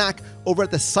or a snack over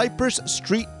at the Cypress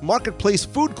Street Marketplace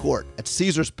Food Court at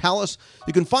Caesar's Palace.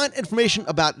 You can find information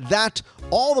about that,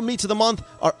 all the meets of the month,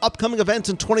 our upcoming events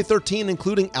in 2013,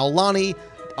 including Aulani,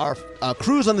 our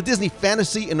cruise on the Disney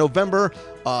Fantasy in November,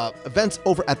 events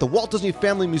over at the Walt Disney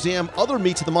Family Museum, other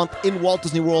meets of the month in Walt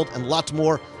Disney World, and lots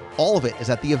more. All of it is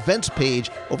at the events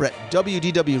page over at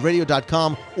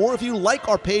WDWRadio.com, or if you like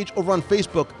our page over on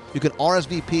Facebook, you can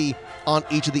RSVP on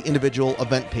each of the individual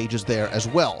event pages there as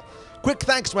well. Quick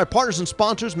thanks to my partners and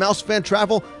sponsors, Mouse Fan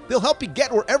Travel. They'll help you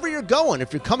get wherever you're going.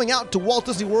 If you're coming out to Walt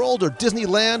Disney World or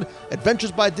Disneyland,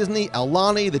 Adventures by Disney,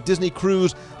 Aulani, the Disney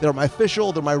Cruise, they're my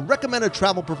recommended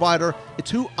travel provider. It's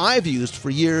who I've used for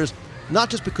years, not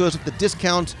just because of the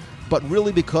discounts, but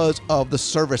really because of the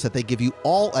service that they give you,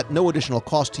 all at no additional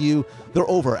cost to you. They're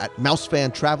over at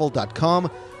mousefantravel.com.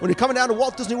 When you're coming down to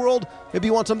Walt Disney World, maybe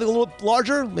you want something a little bit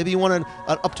larger. Maybe you want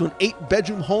up to an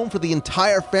 8-bedroom home for the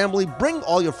entire family. Bring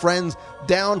all your friends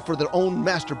down for their own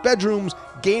master bedrooms,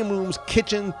 game rooms,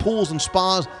 kitchen, pools, and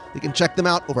spas. You can check them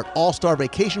out over at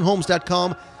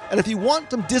allstarvacationhomes.com. And if you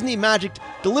want some Disney magic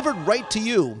delivered right to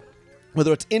you,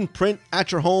 whether it's in print,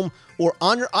 at your home, or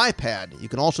on your iPad, you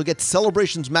can also get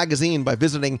Celebrations Magazine by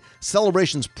visiting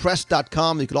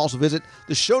celebrationspress.com. You can also visit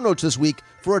the show notes this week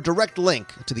for a direct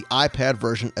link to the iPad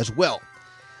version as well.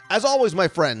 As always, my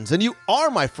friends, and you are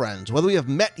my friends, whether we have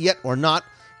met yet or not,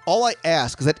 all I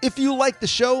ask is that if you like the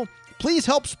show, please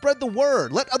help spread the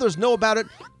word. Let others know about it.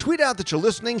 Tweet out that you're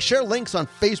listening. Share links on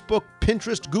Facebook,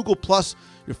 Pinterest, Google+,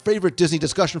 your favorite Disney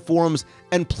discussion forums.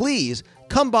 And please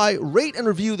come by, rate and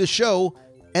review the show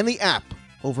and the app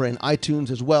over in iTunes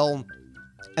as well.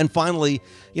 And finally,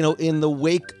 in the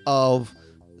wake of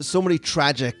so many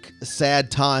tragic, sad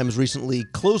times recently,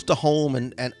 close to home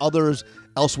and others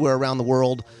elsewhere around the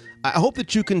world, I hope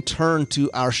that you can turn to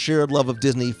our shared love of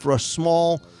Disney for a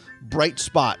small, bright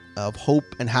spot of hope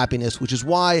and happiness, which is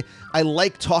why I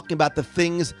like talking about the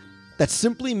things that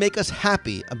simply make us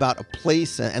happy about a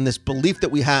place and this belief that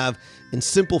we have in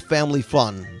simple family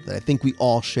fun that I think we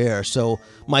all share. So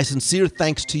my sincere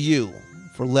thanks to you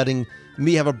for letting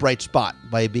me have a bright spot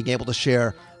by being able to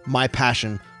share my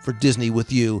passion for Disney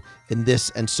with you in this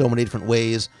and so many different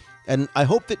ways. And I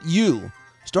hope that you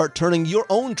start turning your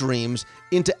own dreams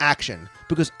into action,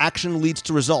 because action leads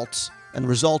to results, and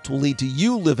results will lead to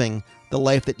you living the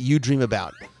life that you dream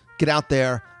about. Get out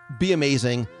there, be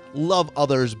amazing, love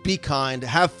others, be kind,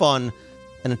 have fun,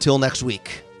 and until next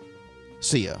week,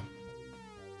 see ya.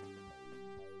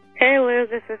 Hey Lou,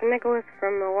 this is Nicholas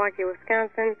from Milwaukee,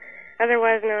 Wisconsin,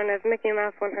 otherwise known as Mickey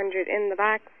Mouse 100 in the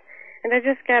Box, and I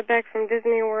just got back from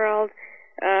Disney World.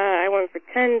 I went for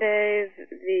 10 days,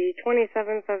 the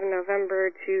 27th of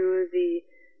November to the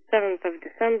 7th of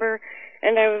December,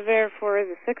 and I was there for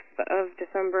the 6th of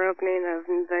December opening of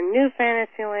the new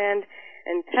Fantasyland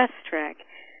and Test Track.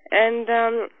 And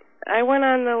I went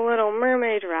on the Little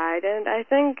Mermaid ride, and I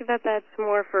think that that's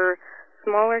more for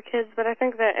smaller kids, but I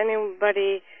think that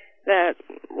anybody that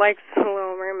likes the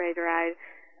Little Mermaid ride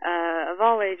of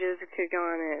all ages could go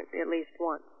on it at least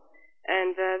once.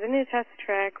 And the new Test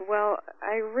Track, well,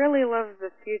 I really love the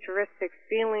futuristic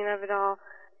feeling of it all.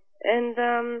 And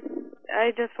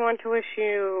I just want to wish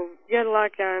you good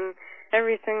luck on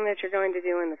everything that you're going to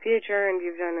do in the future, and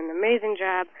you've done an amazing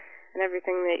job in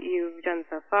everything that you've done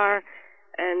so far.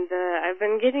 And I've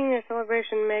been getting your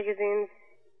Celebration magazines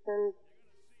since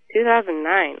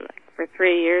 2009, for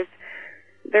 3 years.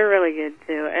 They're really good,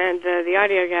 too. And the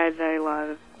audio guides I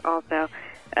love also.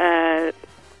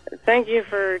 Thank you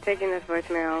for taking this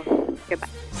voicemail. Goodbye.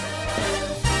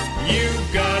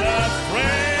 You've got a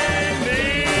friend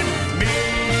in me.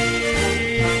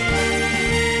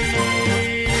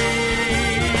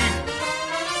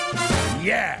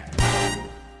 Yeah.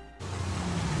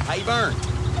 Hey, Vern.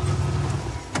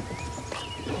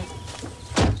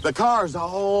 The car's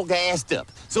all gassed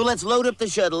up, so let's load up the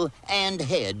shuttle and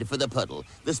head for the puddle.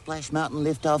 The Splash Mountain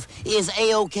liftoff is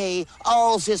A-OK,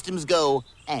 all systems go,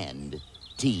 and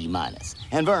T-minus.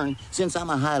 And Vern, since I'm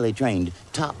a highly trained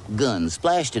Top Gun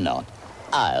splashtonaut,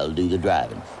 I'll do the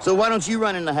driving. So why don't you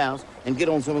run in the house and get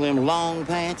on some of them long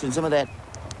pants and some of that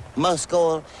musk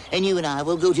oil, and you and I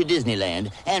will go to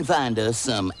Disneyland and find us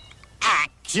some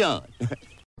action.